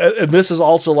 So, and this is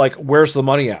also like, where's the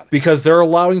money at? Because they're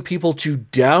allowing people to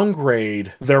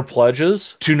downgrade their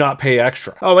pledges to not pay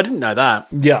extra. Oh, I didn't know that.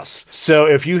 Yes. So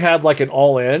if you had like an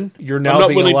all-in, you're now I'm not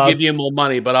being willing allowed to give you more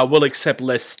money, but I will accept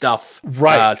less stuff,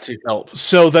 right, to help.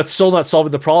 So that's still not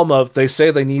solving the problem of they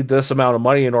say they need this amount of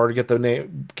money in order to get the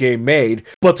game made,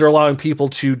 but they're allowing people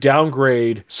to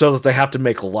downgrade so that they have to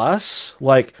make less.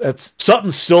 Like, it's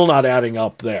something's still not adding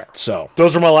up there. So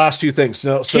those are my last two things.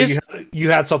 So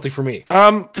you had something for me.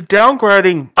 The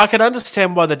downgrading, I can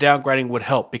understand why the downgrading would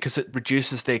help because it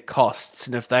reduces their costs.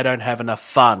 And if they don't have enough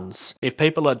funds, if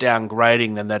people are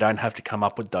downgrading, then they don't have to come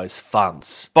up with those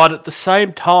funds. But at the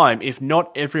same time, if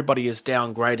not everybody is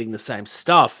downgrading the same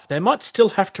stuff, they might still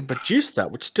have to produce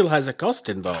that, which still has a cost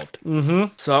involved.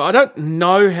 So I don't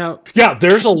know how. Yeah,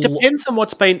 there's it depends on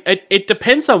what's been. It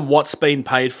depends on what's been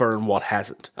paid for and what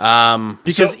hasn't.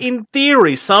 Because in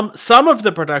theory, some of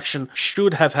the production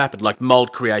should have happened, like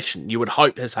mold creation. You would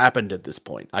hope has happened at this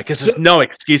point, because there's no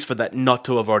excuse for that not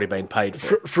to have already been paid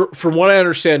for. From what I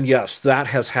understand, yes, that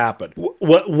has happened.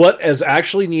 What is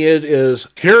actually needed is,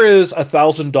 here is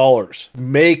 $1,000.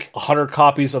 Make 100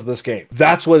 copies of this game.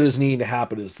 That's what is needing to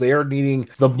happen. Is they are needing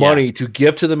the money to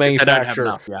give to the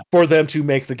manufacturer for them to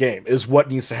make the game. Is what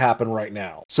needs to happen right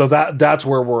now. So that's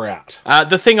where we're at.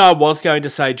 The thing I was going to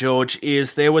say, George,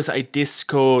 is there was a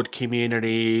Discord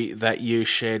community that you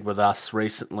shared with us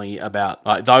recently about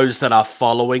those that are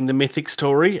following the Mythic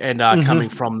story and are coming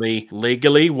from the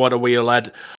legally. What are we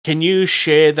allowed? Can you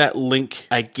share that link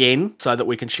again so that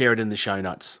we can share it in the show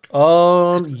notes?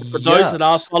 For those that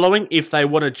are following, if they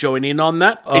want to join in on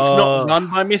that, it's not run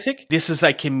by Mythic. This is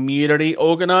a community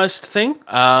organized thing.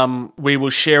 We will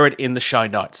share it in the show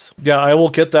notes. Yeah, I will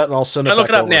get that and I'll send it. Look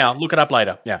it up now. Look it up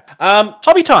later. Yeah.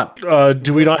 Hobby time.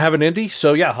 Do we not have an indie?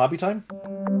 So yeah, hobby time.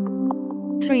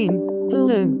 Dream,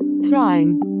 blue,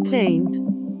 prime, paint.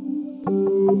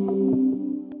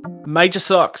 Major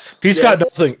Socks. He's got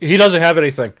nothing. He doesn't have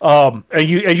anything. And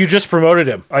you just promoted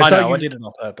him. I know. I did it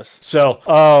on purpose. So,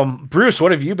 Bruce,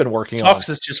 what have you been working on? Socks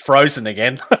is just frozen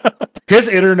again. His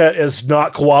internet is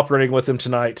not cooperating with him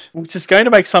tonight. Which is going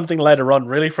to make something later on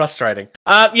really frustrating.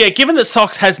 Given that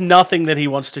Socks has nothing that he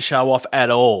wants to show off at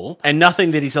all, and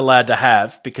nothing that he's allowed to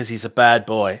have because he's a bad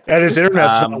boy. And his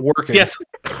internet's not working. Yes.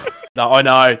 No, I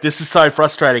know. This is so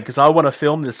frustrating because I want to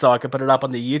film this so I can put it up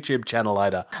on the YouTube channel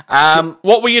later.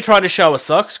 What were you trying to show us,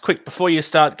 Socks? Quick, before you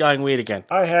start going weird again.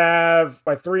 I have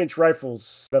my 3-inch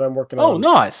rifles that I'm working on. Oh,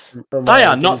 nice. They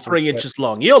are not 3 inches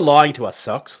long. You're lying to us,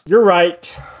 Socks. You're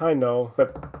right. I know,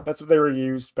 but that's what they were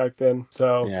used back then.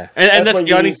 So yeah, and that's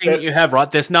the only thing that you have, right?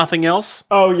 There's nothing else.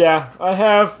 Oh yeah, I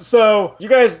have. So you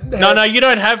guys. No, you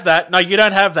don't have that. No, you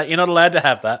don't have that. You're not allowed to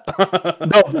have that.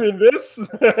 No, I mean this.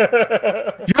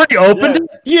 You already opened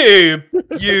it.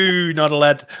 You not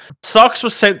allowed. Socks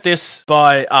was sent this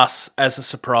by us as a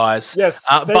surprise. Yes,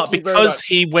 but because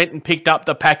he went and picked up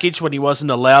the package when he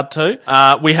wasn't allowed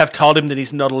to, we have told him that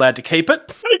he's not allowed to keep it.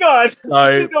 Oh my God! So,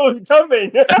 I didn't know it was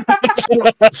coming.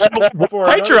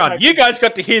 Patreon, you guys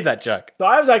got to hear that joke. So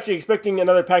I was actually expecting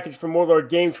another package from Warlord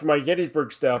Games for my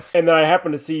Gettysburg stuff, and then I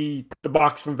happened to see the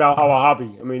box from Valhalla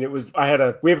Hobby. I mean,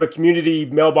 we have a community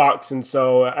mailbox, and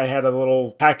so I had a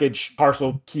little package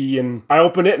parcel key, and I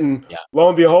opened it, and lo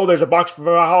and behold, there's a box from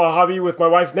Valhalla Hobby with my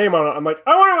wife's name on it. I'm like,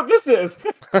 I wonder what this is.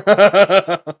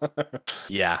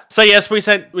 Yeah. So yes, we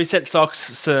sent Socks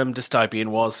some Dystopian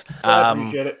Wars. I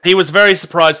appreciate it. He was very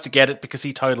surprised to get it because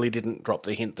he totally didn't drop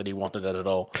the hint that he wanted it at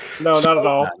all. No, not at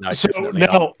all.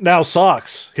 No, now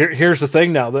Socks. Here's the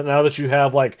thing. Now that you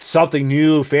have like something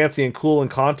new, fancy, and cool, and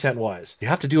content wise, you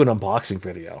have to do an unboxing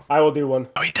video. I will do one.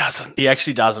 No, he doesn't. He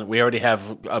actually doesn't. We already have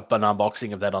an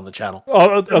unboxing of that on the channel.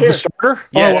 Oh, of the starter?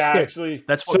 Yes. Yeah, actually.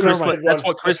 That's what Chris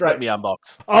let me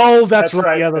unbox. Oh, that's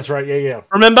right. Yeah, that's right. Yeah.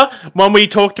 Remember when we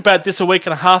talked about this a week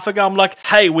and a half ago? I'm like,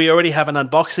 hey, we already have an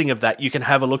unboxing of that. You can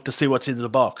have a look to see what's in the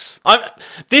box.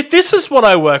 This is what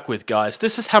I work with, guys.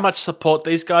 This is how much support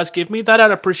these guys give me. They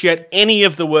don't appreciate any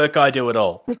of the work I do at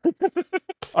all.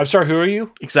 I'm sorry, who are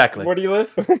you? Exactly. Where do you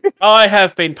live? I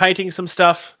have been painting some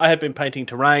stuff. I have been painting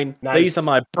terrain. Nice. These are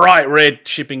my bright red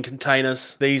shipping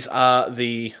containers. These are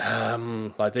the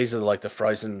the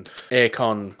frozen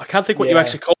aircon. I can't think what you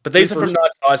actually call it, but these are from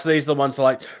Night Sky. So these are the ones that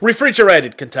like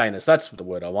refrigerated containers. That's the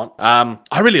word I want.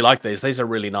 I really like these. These are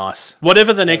really nice.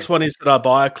 Whatever the next one is that I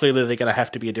buy, clearly they're going to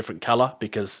have to be a different color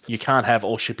because you can't have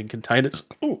all shipping containers.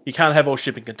 You can't have all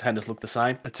shipping containers look the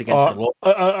same. It's against the law.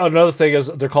 Another thing is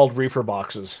they're called reefer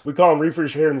boxes. We call them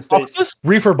reefers here in the States. Boxes?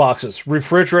 Reefer boxes.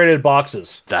 Refrigerated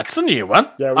boxes. That's a new one.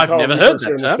 Yeah, I've never heard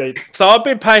that term. So I've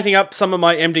been painting up some of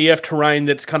my MDF terrain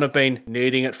that's kind of been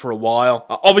needing it for a while.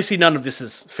 Obviously, none of this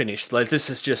is finished. Like, this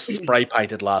is just spray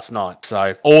painted last night.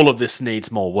 So all of this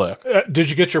needs more work. Did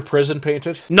you get your prison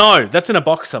painted? No, that's in a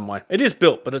box somewhere. It is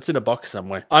built, but it's in a box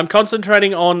somewhere. I'm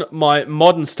concentrating on my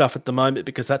modern stuff at the moment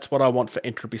because that's what I want for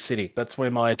Entropy City. That's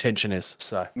where my attention is.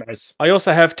 So nice. I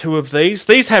also have two of these.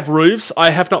 These have roofs.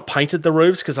 I have not painted the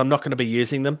roofs because I'm not going to be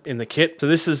using them in the kit. So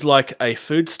this is like a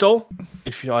food stall.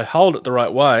 If I hold it the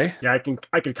right way, yeah, I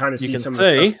could kind of see some of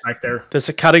the stuff back there. There's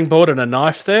a cutting board and a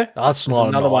knife there. That's not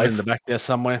another one in knife. the back there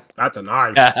somewhere. That's a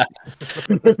knife.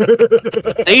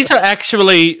 These are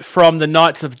actually from the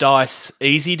Knights of Dice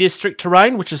Easy District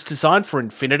terrain, which is designed for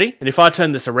Infinity. And if I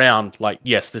turn this around, like,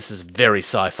 yes, this is very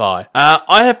sci-fi.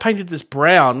 I have painted this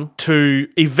brown to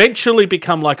eventually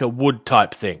become like a wood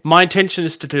type thing. My intention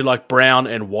is to do like brown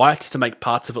and white to make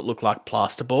parts of it look like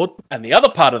plasterboard. And the other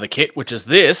part of the kit, which is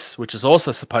this, which is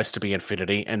also supposed to be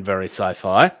Infinity and very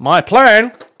sci-fi. My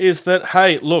plan is that,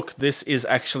 hey, look, this is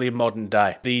actually modern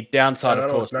day. The downside, of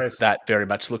course, nice. That very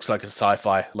much looks like a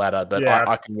sci-fi ladder, but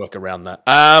I can work around that.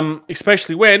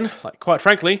 Especially when, like, quite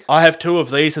frankly, I have two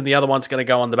of these and the other one's going to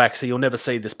go on the back, so you'll never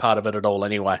see this part of it at all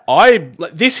anyway.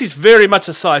 This is very much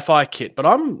a sci-fi kit, but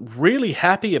I'm really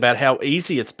happy about how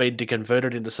easy it's been to convert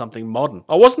it into something modern.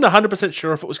 I wasn't 100%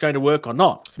 sure if it was going to work or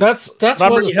not. That's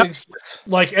one of the things.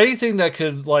 Like anything that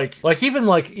could like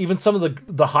even some of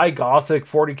the high gothic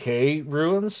 40K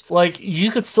ruins, like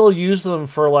you could still use them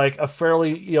for like a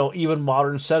fairly even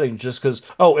modern setting, just because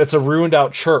it's a ruined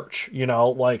out church,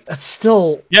 like it's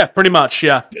still pretty much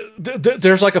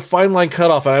there's like a fine line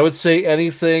cutoff, and I would say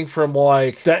anything from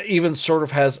like that even sort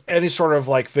of has any sort of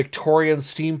like Victorian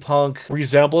steampunk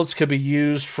resemblance could be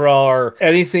used for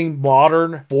anything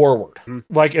modern forward.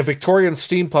 Like a Victorian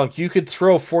steampunk, you could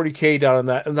throw 40K down in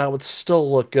that and that would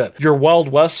still look good. Your Wild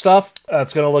West stuff,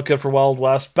 it's going to look good for Wild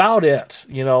West. About it,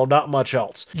 not much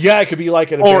else. Yeah, it could be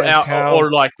like an town.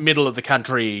 Or like middle of the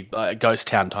country ghost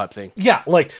town type thing. Yeah,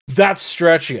 like that's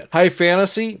stretching it. High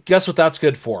fantasy, guess what that's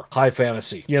good for? High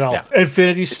fantasy,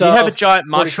 Infinity stuff. If you have a giant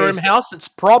mushroom house, it's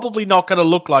probably not going to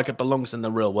look like it belongs in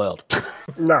the real world.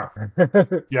 No.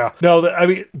 Yeah. No, I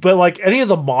mean, but like any of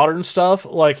the modern stuff,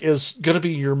 like is going to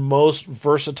be your most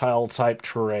versatile type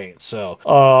terrain. So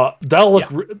that'll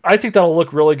look. I think that'll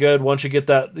look really good once you get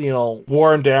that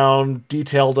worn down,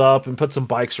 detailed up, and put some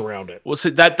bikes around it. Well, see,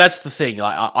 that's the thing.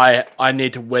 Like I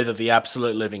need to weather the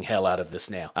absolute living hell out of this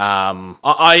now.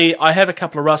 I have a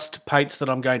couple of rust paints that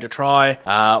I'm going to try.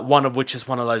 One of which is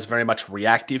one of those very much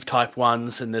reactive type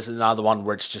ones, and there's another one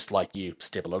where it's just like you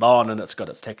stipple it on and it's got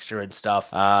its texture and stuff.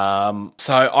 I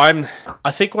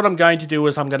think what I'm going to do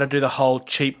is I'm going to do the whole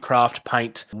cheap craft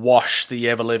paint, wash the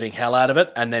ever living hell out of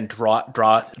it, and then dry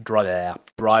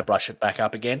brush it back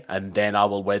up again, and then I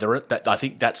will weather it. I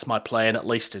think that's my plan, at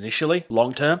least initially,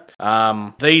 long term.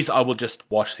 These I will just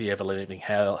wash the ever living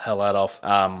hell out of.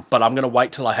 But I'm going to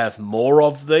wait till I have more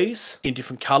of these in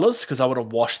different colors, because I want to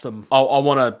wash them. I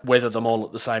want to weather them all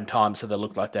at the same time so they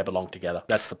look like they belong together.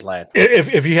 That's the plan.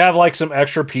 If you have like some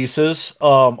extra pieces,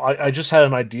 I just had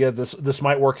an idea. This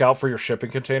might work out for your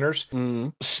shipping containers.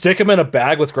 Stick them in a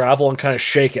bag with gravel and kind of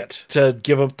shake it to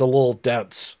give them the little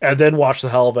dents, and then wash the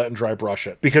hell of it and dry brush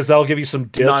it, because that'll give you some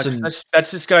dips. No,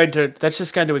 that's just going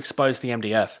to expose the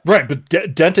MDF. Right, but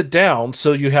dent it down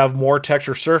so you have more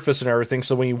texture surface and everything.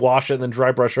 So when you wash it and then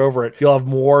dry brush over it, you'll have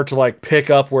more to like pick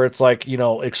up where it's like,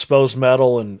 exposed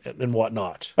metal and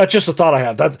whatnot. That's just a thought I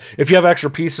had. That if you have extra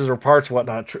pieces or parts,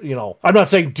 whatnot, I'm not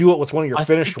saying do it with one of your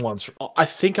finished ones. I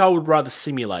think I would rather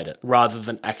simulate it rather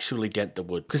than actually dent the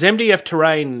wood, because MDF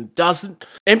terrain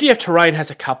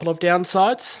has a couple of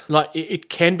downsides. Like it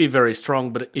can be very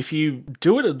strong, but if you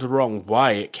do it the wrong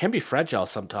way, it can be fragile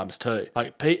sometimes too.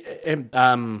 Like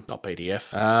not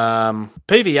PDF,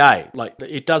 PVA. Like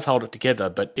it does hold it together,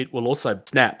 but it will also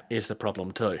snap. Is the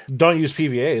problem too? Don't use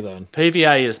PVA then.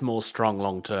 PVA is more strong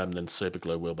long term than super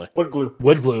glue will be. Wood glue.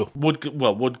 Wood glue.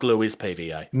 Wood glue is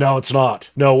PVA. No, it's not.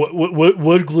 No,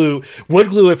 wood glue. Wood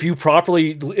glue. If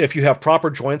you have proper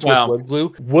joints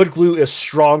with wood glue is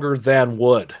stronger than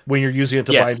wood when you're using it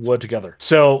to bind wood together.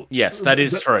 So yes, that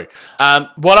is true.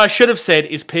 What I should have said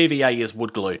is PVA is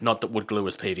wood glue, not that wood glue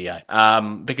is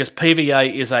PVA. Because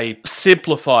PVA is a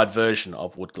simplified version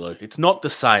of wood glue. It's not the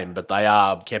same, but they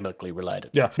are chemically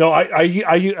related. Yeah. No, I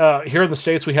here in the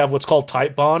States we have what's called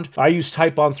Type Bond. I use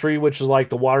Type Bond 3, which is like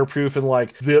the waterproof and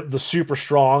like the super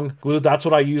strong glue. That's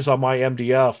what I use on my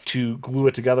MDF to glue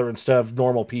it together instead of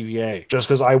normal PVA, just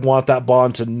because I want that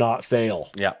bond to not fail.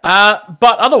 Yeah.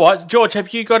 But otherwise, George,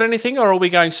 have you got anything, or are we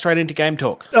going straight into game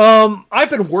talk? I've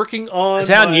been working on.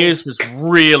 Our news was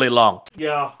really long.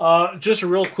 Yeah. Just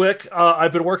real quick,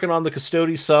 I've been working on the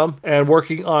Custody sum and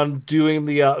working on doing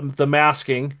the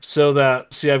masking so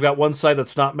that I've got one side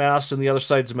that's not masked and the other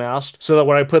side's masked, so that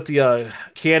when I put the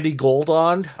candy gold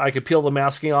on, I could peel the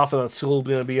masking off and it's still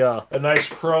going to be a nice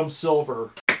chrome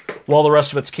silver, while the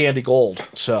rest of it's candy gold.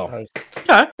 So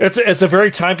it's a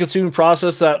very time consuming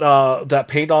process, that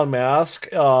paint on mask.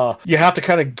 You have to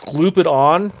kind of gloop it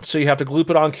on, so you have to gloop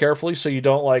it on carefully so you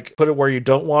don't like put it where you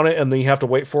don't want it, and then you have to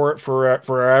wait for it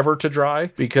forever to dry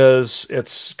because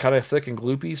it's kind of thick and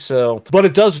gloopy. So, but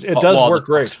it does work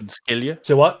great. Toxins kill you.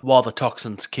 So what? While the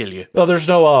toxins kill you. No, there's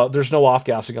no off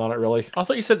gassing on it really. I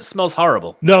thought you said it smells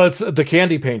horrible. No, it's the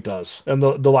candy paint does, and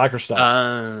the lacquer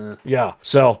stuff. Yeah.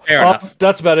 So fair enough.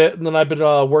 That's about it. And then I've been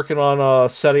working on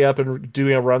setting up and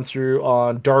doing a run through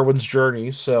on Darwin's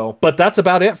Journey. So, but that's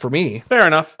about it for me. Fair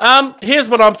enough. Here's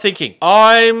what I'm thinking.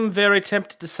 I'm very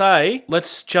tempted to say,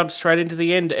 let's jump straight into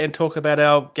the end and talk about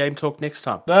our game talk next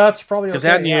time. That's probably because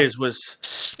our news was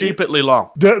stupidly long.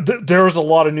 There was a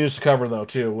lot of news to cover though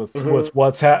too, with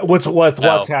what's happened. We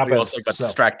also got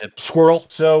distracted. Squirrel.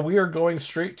 So we are going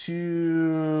straight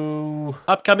to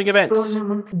upcoming events.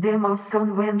 Tournaments, demos,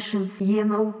 conventions,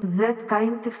 that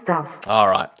kind of stuff. All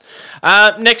right.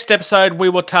 Next episode, we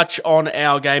will touch on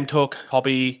our game talk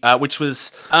hobby, which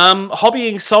was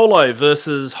hobbying solo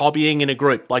versus hobbying in a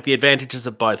group, like the advantages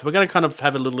of both. We're going to kind of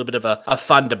have a little bit of a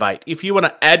fun debate. If you want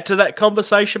to add to that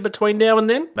conversation between now and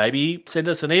then, maybe send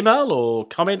us an email or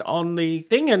comment on the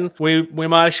thing, and we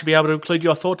might actually be able to include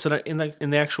your thoughts in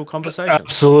the actual conversation.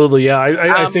 Absolutely, yeah.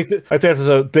 I think that's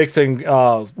a big thing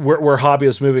where hobby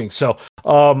is moving. So,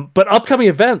 but upcoming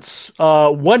events,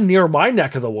 one near my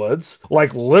neck of the woods,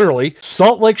 like literally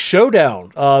Salt Lake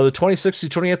Showdown, the 26th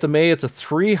to 28th of May. It's a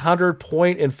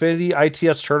 300-point Infinity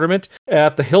ITS tournament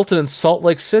at the Hilton in Salt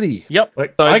Lake City. Yep.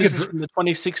 Like, so this is from the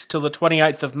 26th till the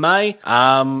 28th of May.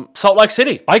 Salt Lake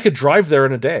City. I could drive there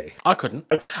in a day. I couldn't.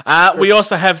 We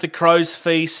also have the Crow's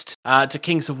Feast to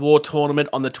Kings of War tournament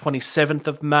on the 27th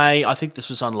of May. I think this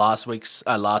was on last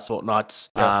fortnight's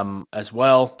as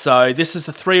well. So this is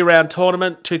a 3-round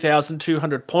tournament,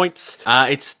 2,200 points.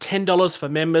 It's $10 for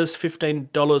members,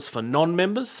 $15 for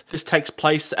non-members. This takes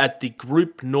place at the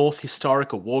Group North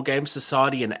Historical War Games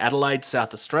Society in Adelaide,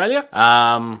 South Australia.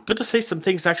 Good to see some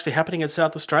things actually happening in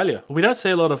South Australia. We don't see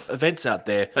a lot of events out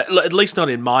there, at least not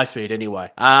in my feed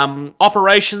anyway.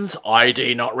 Operations, ID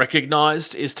ID Not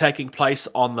Recognised is taking place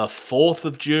on the 4th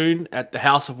of June at the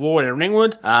House of War in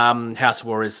Ringwood. House of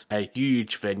War is a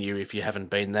huge venue. If you haven't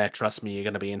been there, trust me, you're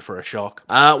going to be in for a shock.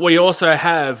 We also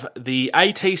have the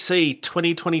ATC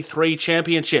 2023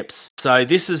 Championships. So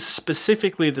this is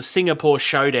specifically the Singapore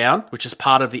Showdown, which is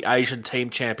part of the Asian Team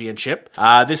Championship.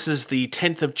 This is the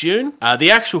 10th of June.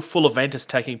 The actual full event is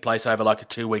taking place over like a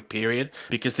 2-week period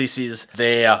because this is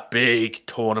their big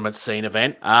tournament scene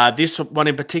event. This one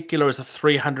in particular is a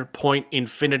 300-point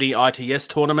Infinity ITS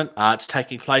tournament. It's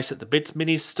taking place at the Blitz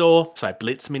Minis store.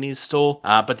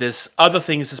 But there's other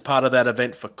things as part of that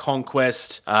event for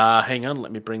Conquest. Hang on,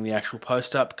 let me bring the actual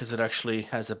post up because it actually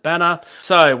has a banner.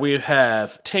 So we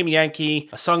have Team Yankee,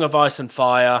 A Song of Ice and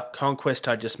Fire, Conquest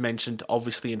I just mentioned,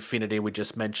 obviously Infinity we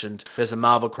just mentioned. There's a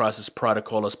Marvel Crisis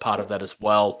Protocol as part of that as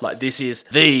well. Like, this is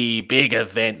the big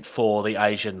event for the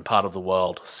Asian part of the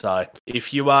world. So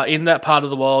if you are in that part of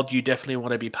the world, you definitely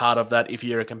want to be part of that if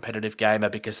you're a competitive gamer,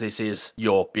 because this is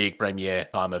your big premiere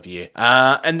time of year.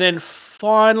 And then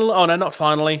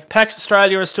finally, PAX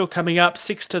Australia is still coming up,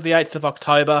 6th to the 8th of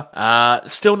October.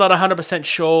 Still not 100%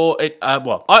 sure.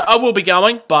 I will be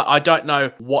going, but I don't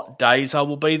know what days I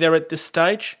will be there at this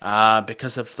stage.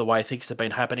 Because of the way things have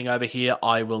been happening over here,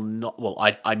 I will not. Well,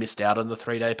 I missed out on the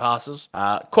 3-day passes.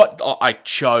 I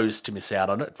chose to miss out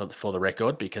on it for the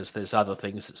record, because there's other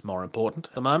things that's more important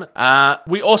at the moment.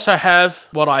 We also have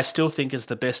what I still think is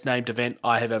the best named event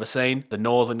I have ever seen, the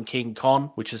Northern King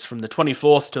Con, which is from the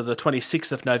 24th to the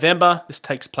 26th of November. This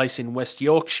takes place in West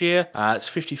Yorkshire. It's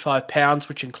 £55,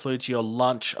 which includes your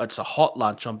lunch. It's a hot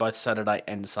lunch on both Saturday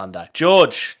and Sunday.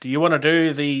 George, do you want to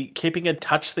do the keeping in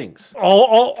touch things?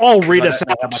 I'll read us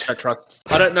out.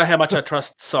 I don't know how much I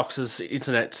trust Sox's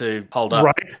internet to hold up.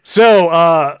 Right.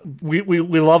 So we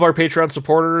love our Patreon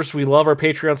supporters. We love our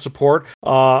Patreon support.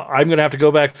 I'm gonna have to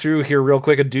go back through here real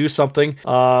quick and do something.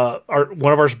 One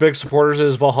of our big supporters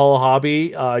is Valhalla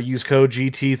Hobby. Use code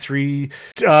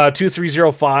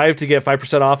GT2305 to get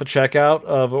 5% off at checkout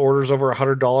of orders over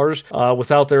 $100.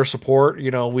 Without their support,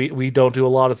 we don't do a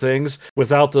lot of things.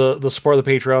 Without the support of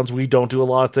the Patreons, we don't do a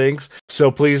lot of things.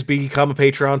 So please become a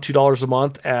Patreon, $2 a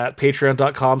month at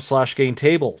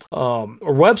patreon.com/GameTabled. Our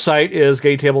website is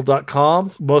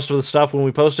GameTabled.com. Most of the stuff, when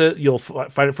we post it, you'll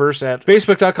find it first at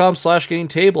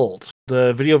Facebook.com/GameTabled.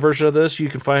 The video version of this, you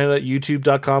can find it at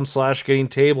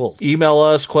youtube.com/GameTabled. Email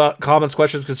us comments,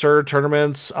 questions, concerns,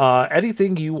 tournaments,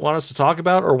 anything you want us to talk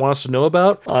about or want us to know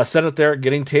about. Send it there at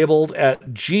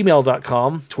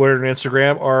gettingtabled@gmail.com. Twitter and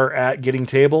Instagram are at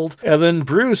gettingtabled. And then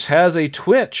Bruce has a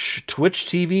Twitch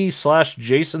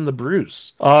TV/Jason the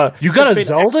Bruce. You got a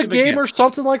Zelda game or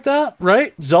something like that,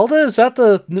 right? Zelda, is that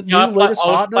the latest hotness?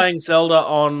 I was playing Zelda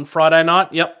on Friday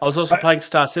night. Yep. I was also playing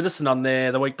Star Citizen on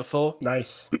there the week before.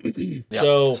 Nice.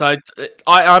 Yep. So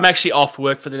I'm actually off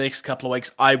work for the next couple of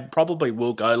weeks. I probably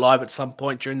will go live at some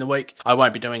point during the week. I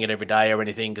won't be doing it every day or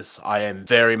anything because I am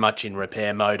very much in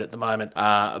repair mode at the moment.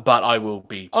 But I will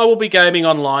be gaming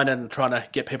online and trying to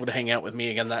get people to hang out with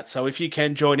me again. So if you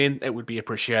can join in, it would be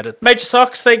appreciated. Major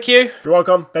Socks, thank you. You're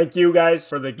welcome. Thank you guys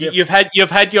for the gift. You've had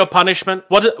your punishment.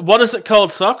 What is it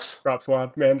called, Socks? Drop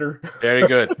Squad Commander. Very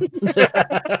good.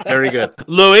 Very good.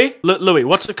 Louis,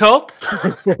 what's it called?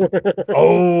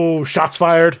 Oh, shots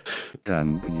fired.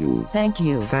 Thank you. Thank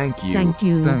you. Thank you. Thank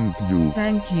you. Thank you.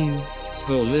 Thank you.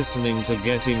 For listening to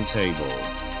Getting Tabled.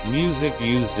 Music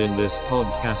used in this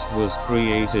podcast was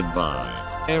created by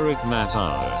Eric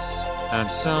Matthias at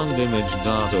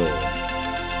soundimage.org.